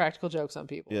practical jokes on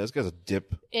people. Yeah, this guy's a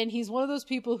dip. And he's one of those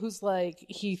people who's like,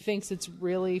 he thinks it's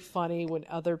really funny when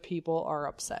other people are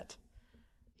upset.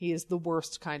 He is the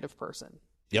worst kind of person.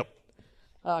 Yep.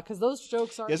 Because those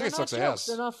jokes aren't, Yeah, this they're guy not sucks jokes. ass.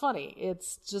 They're not funny.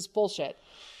 It's just bullshit.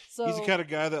 So He's the kind of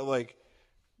guy that like,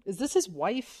 is this his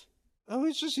wife? oh,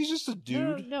 he's just a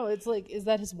dude. No, it's like, is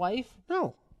that his wife?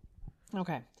 No.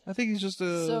 Okay. I think he's just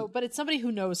a So, but it's somebody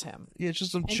who knows him. yeah, it's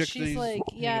just some And chick that she's he's like,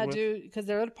 yeah, hanging with. dude, because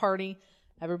they're at a party.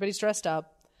 Everybody's dressed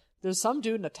up. There's some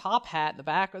dude in a top hat in the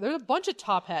back. There's a bunch of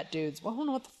top hat dudes. Well, I don't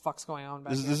know what the fuck's going on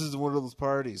back here. This is one of those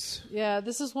parties. Yeah,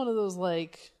 this is one of those,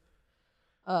 like,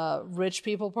 rich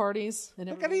people parties. And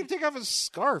That guy didn't even take off his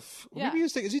scarf. Yeah. Maybe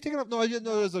is he taking off? No, I didn't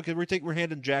know. It's okay. We're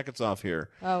handing jackets off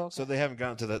here. Oh, okay. So they haven't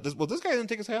gotten to that. This guy didn't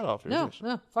take his hat off. No,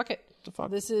 fuck it. the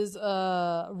fuck? This is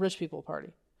a rich people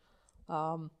party.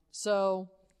 So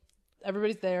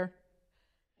everybody's there,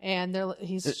 and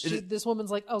this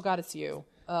woman's like, "Oh God, it's you."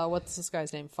 What's this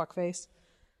guy's name? Fuckface.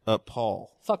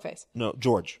 Paul. Fuckface. No,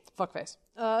 George. Fuckface.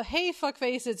 Hey,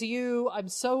 Fuckface, it's you. I'm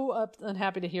so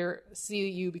unhappy to see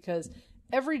you because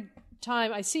every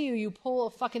time I see you, you pull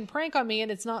a fucking prank on me,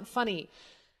 and it's not funny.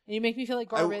 And you make me feel like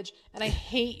garbage, and I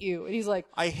hate you. And he's like,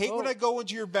 I hate when I go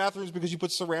into your bathrooms because you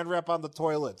put saran wrap on the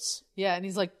toilets. yeah, and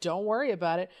he's like, don't worry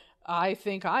about it. I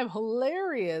think I'm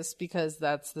hilarious because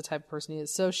that's the type of person he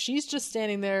is. So she's just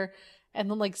standing there, And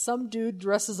then like some dude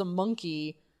dressed as a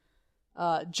monkey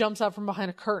jumps out from behind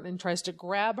a curtain and tries to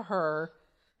grab her.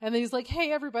 And then he's like,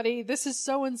 hey, everybody, this is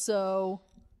so-and-so.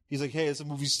 He's like, hey, it's a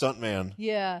movie stuntman.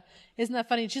 Yeah. Isn't that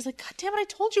funny? And she's like, God damn it, I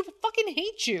told you I fucking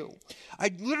hate you.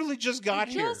 I literally just got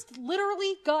here. Just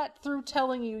literally got through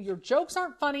telling you your jokes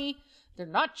aren't funny. They're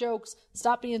not jokes.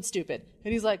 Stop being stupid.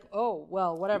 And he's like, oh,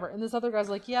 well, whatever. And this other guy's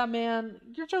like, yeah, man,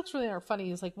 your jokes really aren't funny.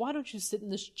 He's like, why don't you sit in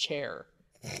this chair?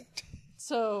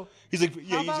 So he's like,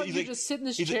 yeah, how about he's you like, just sit in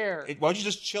this he's chair? Like, why don't you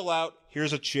just chill out?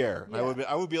 Here's a chair. Yeah.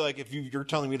 I would be like, if you're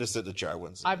telling me to sit in the chair, I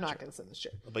wouldn't sit. I'm not going to sit in this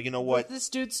chair. But you know what? This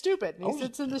dude's stupid. And he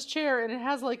sits in this chair, and it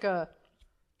has like a,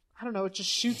 I don't know, it just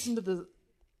shoots into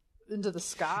the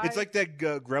sky. It's like that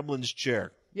Gremlins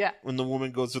chair. Yeah. When the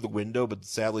woman goes through the window, but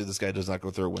sadly this guy does not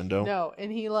go through a window. No,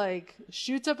 and he like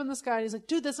shoots up in the sky, and he's like,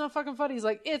 dude, that's not fucking funny. He's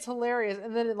like, it's hilarious.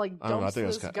 And then it like dumps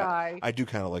this guy. I do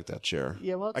kind of like that chair.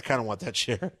 Yeah, well, I kind of want that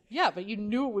chair. Yeah, but you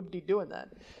knew it would be doing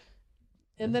that.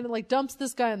 And then it like dumps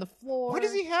this guy on the floor. Why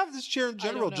does he have this chair in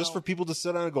general? Just for people to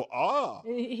sit on and go, ah.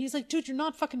 And he's like, dude, you're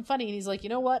not fucking funny. And he's like, you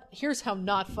know what? Here's how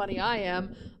not funny I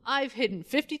am. I've hidden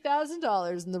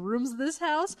 $50,000 in the rooms of this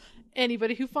house.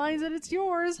 Anybody who finds it, it's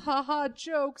yours. Haha,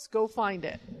 jokes. Go find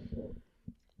it.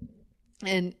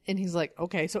 And he's like,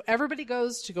 okay. So everybody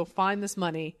goes to go find this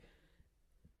money,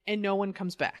 and no one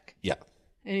comes back. Yeah.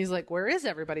 And he's like, where is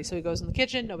everybody? So he goes in the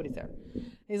kitchen. Nobody's there.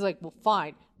 He's like, well,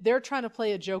 fine. They're trying to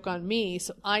play a joke on me,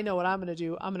 so I know what I'm going to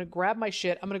do. I'm going to grab my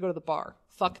shit. I'm going to go to the bar.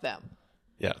 Fuck them.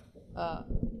 Yeah.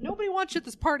 Nobody wants you at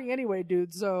this party anyway,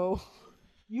 dude, so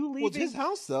you leaving. Well, it's his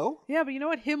house, though. Yeah, but you know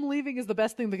what? Him leaving is the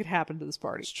best thing that could happen to this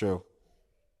party. It's true.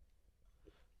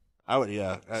 I would,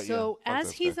 yeah. So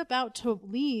as he's about to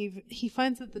leave, he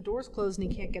finds that the door's closed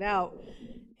and he can't get out.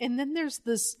 And then there's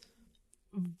this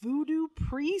voodoo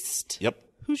priest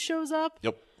who shows up.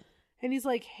 Yep. And he's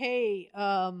like, hey,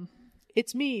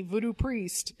 it's me, voodoo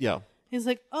priest. Yeah. He's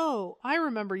like, oh, I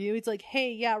remember you. He's like,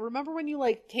 hey, yeah, remember when you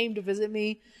like came to visit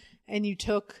me and you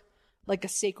took like a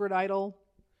sacred idol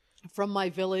from my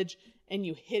village and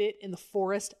you hid it in the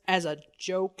forest as a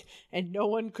joke and no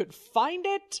one could find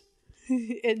it?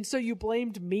 And so you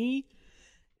blamed me?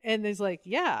 And he's like,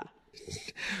 yeah.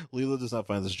 Leela does not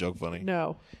find this joke funny.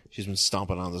 No. She's been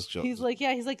stomping on this joke. He's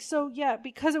like, so yeah,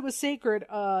 because it was sacred,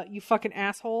 you fucking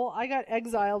asshole. I got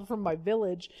exiled from my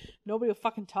village. Nobody will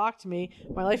fucking talk to me.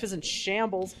 My life is in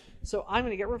shambles. So I'm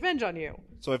going to get revenge on you.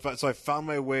 So I found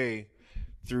my way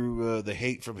through the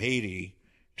hate from Haiti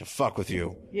to fuck with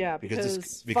you. Yeah,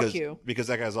 because fuck you. Because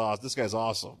that guy's awesome. This guy's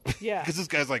awesome. Yeah. Because this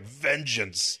guy's like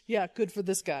vengeance. Yeah, good for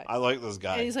this guy. I like this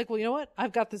guy. And he's like, well, you know what?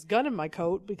 I've got this gun in my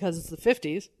coat because it's the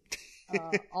 50s.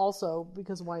 Also,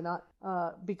 because why not?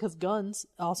 Because guns,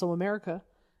 also America.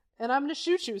 And I'm going to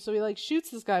shoot you. So he like shoots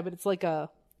this guy, but it's like a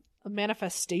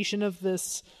manifestation of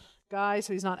this guy.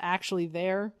 So he's not actually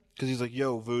there. Because he's like,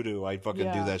 yo, voodoo, I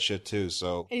fucking do that shit too.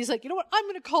 So. And he's like, you know what? I'm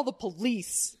going to call the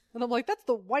police. And I'm like, that's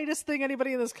the whitest thing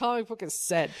anybody in this comic book has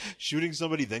said. Shooting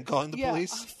somebody, then calling the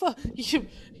police?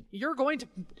 You're going to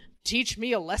teach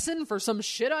me a lesson for some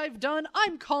shit I've done?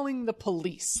 I'm calling the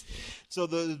police. So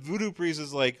the voodoo priest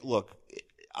is like, look,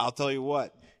 I'll tell you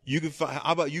what. You can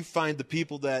how about you find the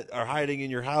people that are hiding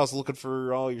in your house looking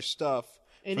for all your stuff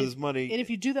for this money? And if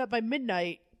you do that by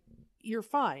midnight, you're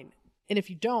fine. And if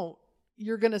you don't,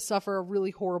 you're going to suffer a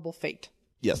really horrible fate.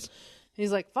 Yes. And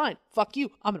he's like, fine, fuck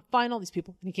you. I'm going to find all these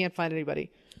people. And he can't find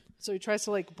anybody. So he tries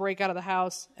to like break out of the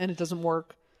house and it doesn't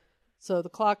work. So the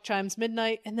clock chimes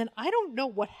midnight. And then I don't know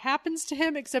what happens to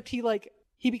him except he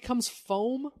becomes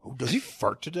foam. Oh, does he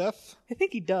fart to death? I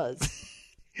think he does.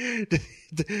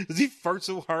 Does he fart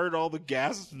so hard all the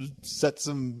gas sets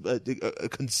him,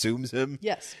 consumes him?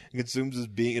 Yes. It consumes his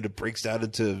being and it breaks down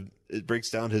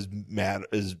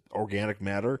his organic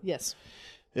matter? Yes.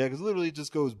 Yeah, because literally it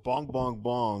just goes bong, bong,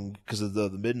 bong because of the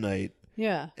midnight.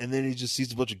 Yeah. And then he just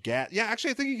sees a bunch of gas. Yeah,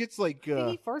 actually, I think he gets like... I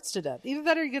think he farts to death. Either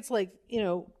that or he gets like,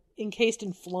 encased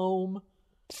in phloem.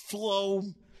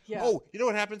 Phloem? Yeah. Oh, you know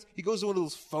what happens? He goes to one of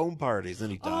those foam parties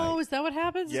and he dies. Oh, is that what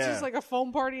happens? Yeah. It's just like a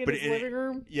foam party in his living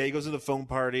room? Yeah, he goes to the foam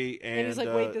party and he's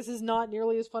like, wait, this is not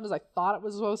nearly as fun as I thought it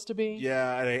was supposed to be?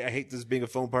 Yeah, and I hate this being a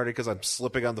foam party because I'm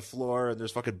slipping on the floor and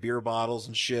there's fucking beer bottles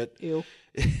and shit. Ew.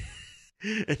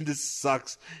 And this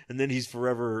sucks. And then he's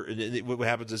forever. And what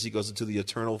happens is he goes into the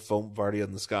eternal foam party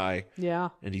in the sky. Yeah.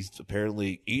 And he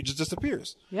just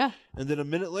disappears. Yeah. And then a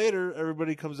minute later,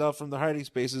 everybody comes out from the hiding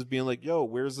spaces being like, yo,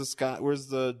 where's this guy? Where's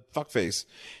the fuckface?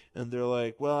 And they're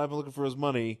like, well, I've been looking for his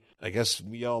money. I guess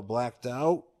we all blacked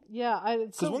out. Yeah.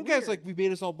 Because one guy's like, we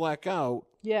made us all black out.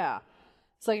 Yeah.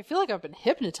 It's like, I feel like I've been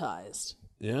hypnotized.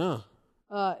 Yeah.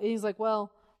 He's like,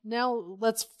 well, now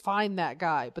let's find that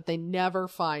guy. But they never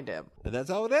find him. And that's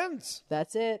how it ends.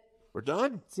 That's it. We're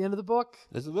done. It's the end of the book.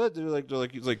 That's it.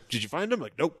 He's like, did you find him?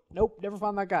 Like, nope. Nope, never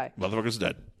found that guy. Motherfucker's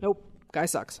dead. Nope, guy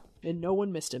sucks. And no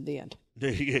one missed him, the end.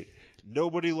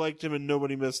 Nobody liked him and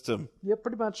nobody missed him. Yep,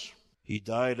 pretty much. He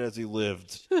died as he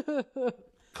lived.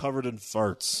 Covered in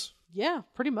farts. Yeah,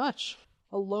 pretty much.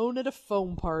 Alone at a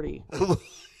foam party.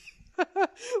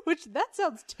 Which, that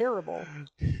sounds terrible.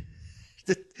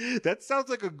 That sounds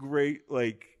like a great,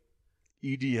 like,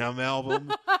 EDM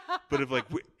album. But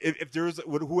if there's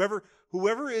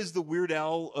whoever is the Weird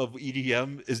Al of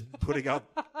EDM is putting out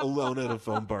Alone at a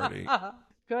Foam Party.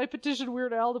 Can I petition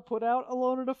Weird Al to put out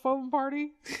Alone at a Foam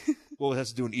Party? Well, it has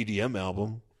to do an EDM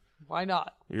album. Why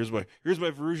not? Here's my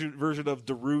version of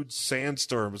Darude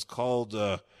Sandstorm. It's called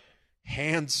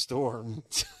Handstorm.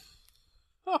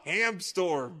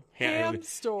 Hamstorm.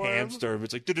 Hamstorm. Hamstorm.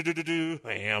 It's like do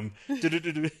ham.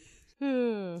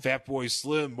 Fat Boy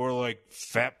Slim, more like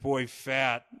Fat Boy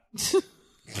Fat.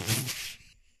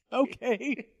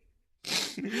 Okay.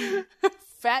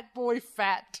 Fat Boy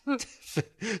Fat.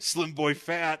 Slim Boy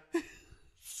Fat.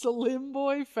 Slim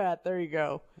Boy Fat. There you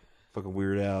go. Fucking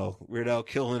Weird Al. Weird Al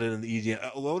killing it in the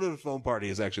EDM. Alone at a Foam Party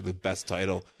is actually the best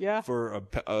title for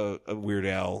a Weird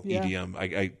Al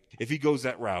EDM. If he goes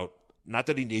that route, not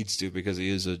that he needs to, because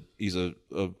he's a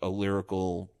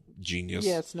lyrical genius.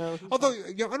 Yes, no. Although,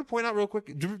 I'm going to point out real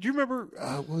quick. Do you remember,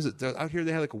 what was it? Out here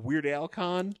they had like a Weird Al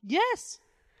con? Yes.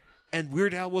 And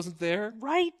Weird Al wasn't there?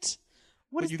 Right.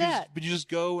 What is that? But you just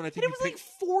go, and I think it was like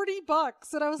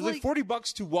 $40, and I was it was like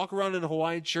 $40 to walk around in a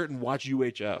Hawaiian shirt and watch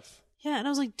UHF. Yeah, and I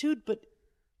was like, dude, but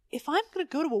if I'm going to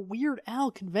go to a Weird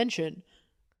Al convention,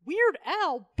 Weird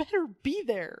Al better be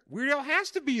there. Weird Al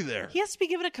has to be there. He has to be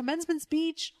given a commencement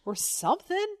speech or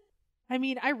something. I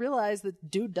mean, I realize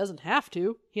that dude doesn't have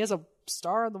to. He has a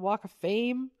star on the Walk of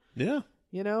Fame. Yeah.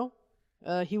 You know?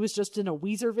 He was just in a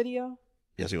Weezer video.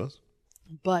 Yes, he was.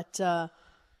 But, I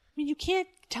mean, you can't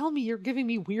tell me you're giving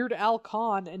me Weird Al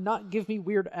Con and not give me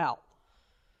Weird Al.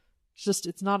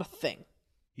 It's not a thing.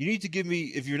 You need to give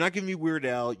me, if you're not giving me Weird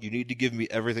Al, you need to give me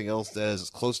everything else that is as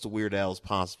close to Weird Al as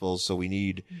possible. So we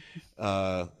need,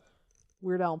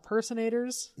 Weird Al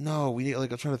impersonators? No, we need, like,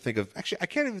 I'm trying to think of, actually, I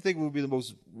can't even think what would be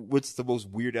what's the most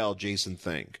Weird Al Jason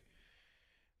thing.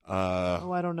 I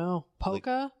don't know.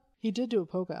 Polka? He did do a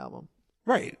polka album.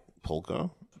 Right. Polka.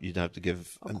 You'd have to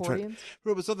give accordions.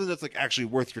 But something that's like actually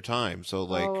worth your time. So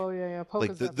like,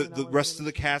 Polka's like the rest of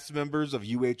the cast members of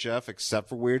UHF except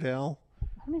for Weird Al.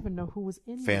 I don't even know who was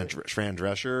in Fran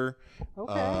Drescher.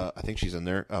 Okay. I think she's in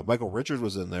there. Michael Richards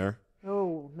was in there.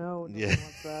 Oh no, Yeah.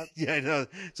 wants that. Yeah, I know.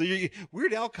 So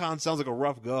Weird Al Con sounds like a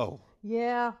rough go.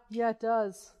 Yeah, it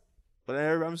does. But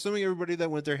I'm assuming everybody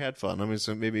that went there had fun. I mean,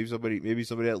 so maybe somebody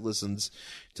that listens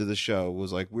to the show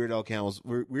was like Weird Al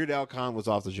Con was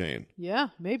off the chain. Yeah,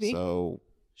 maybe. So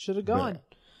should have gone.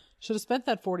 Yeah. Should have spent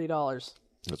that $40.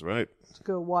 That's right. To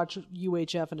go watch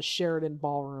UHF in a Sheridan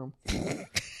ballroom.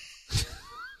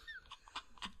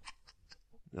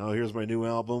 Now here's my new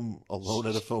album, Alone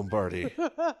at a Foam Party.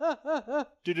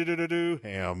 Do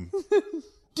ham.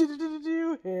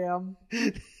 Ham.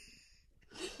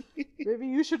 Maybe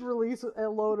you should release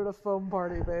Alone at a Foam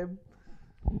Party, babe.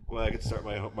 Well, I could start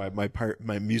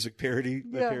my music parody,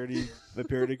 my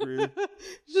parody career.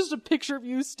 It's just a picture of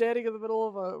you standing in the middle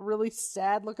of a really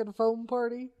sad looking foam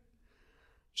party.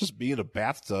 Just be in a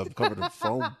bathtub covered in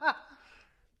foam.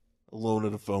 Alone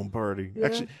at a Foam Party. Yeah.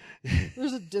 Actually,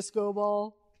 there's a disco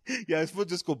ball. Yeah, I put a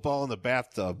disco ball in the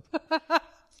bathtub. You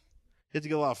have to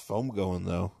get a lot of foam going,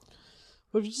 though.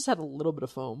 What if you just had a little bit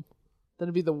of foam? Then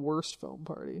it'd be the worst foam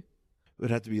party. It would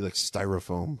have to be like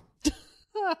styrofoam.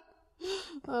 I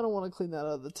don't want to clean that out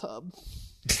of the tub.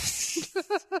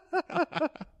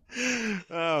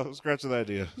 Oh, scratch that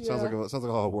idea. Yeah. Sounds like a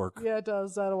lot of work. Yeah, it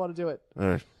does. I don't want to do it. All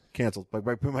right, canceled.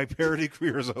 My parody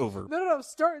career is over. No.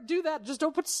 Do that. Just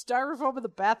don't put styrofoam in the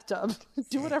bathtub.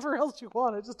 Do whatever else you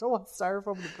want. I just don't want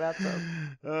styrofoam in the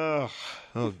bathtub.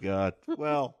 Oh God.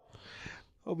 Well,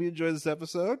 hope you enjoyed this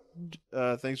episode.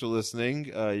 Thanks for listening.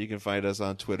 You can find us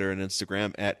on Twitter and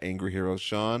Instagram at Angry Hero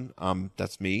Sean.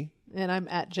 That's me. And I'm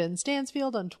at Jen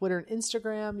Stansfield on Twitter and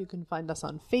Instagram. You can find us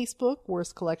on Facebook,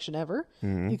 Worst Collection Ever.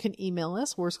 Mm-hmm. You can email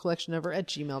us,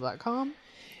 worstcollectionever@gmail.com.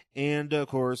 And, of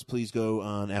course, please go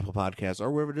on Apple Podcasts or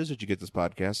wherever it is that you get this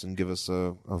podcast and give us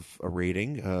a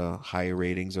rating. High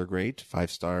ratings are great.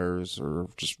 5 stars or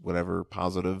just whatever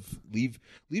positive. Leave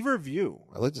a review.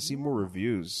 I'd like to see more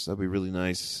reviews. That'd be really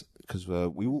nice because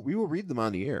we will read them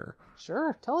on the air.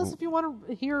 Sure. Tell us if you want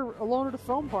to hear Alone at a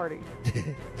Foam Party.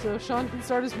 So Sean can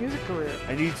start his music career.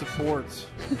 I need support.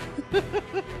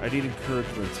 I need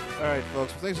encouragement. All right,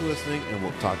 folks. Well, thanks for listening, and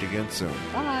we'll talk to you again soon.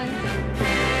 Bye.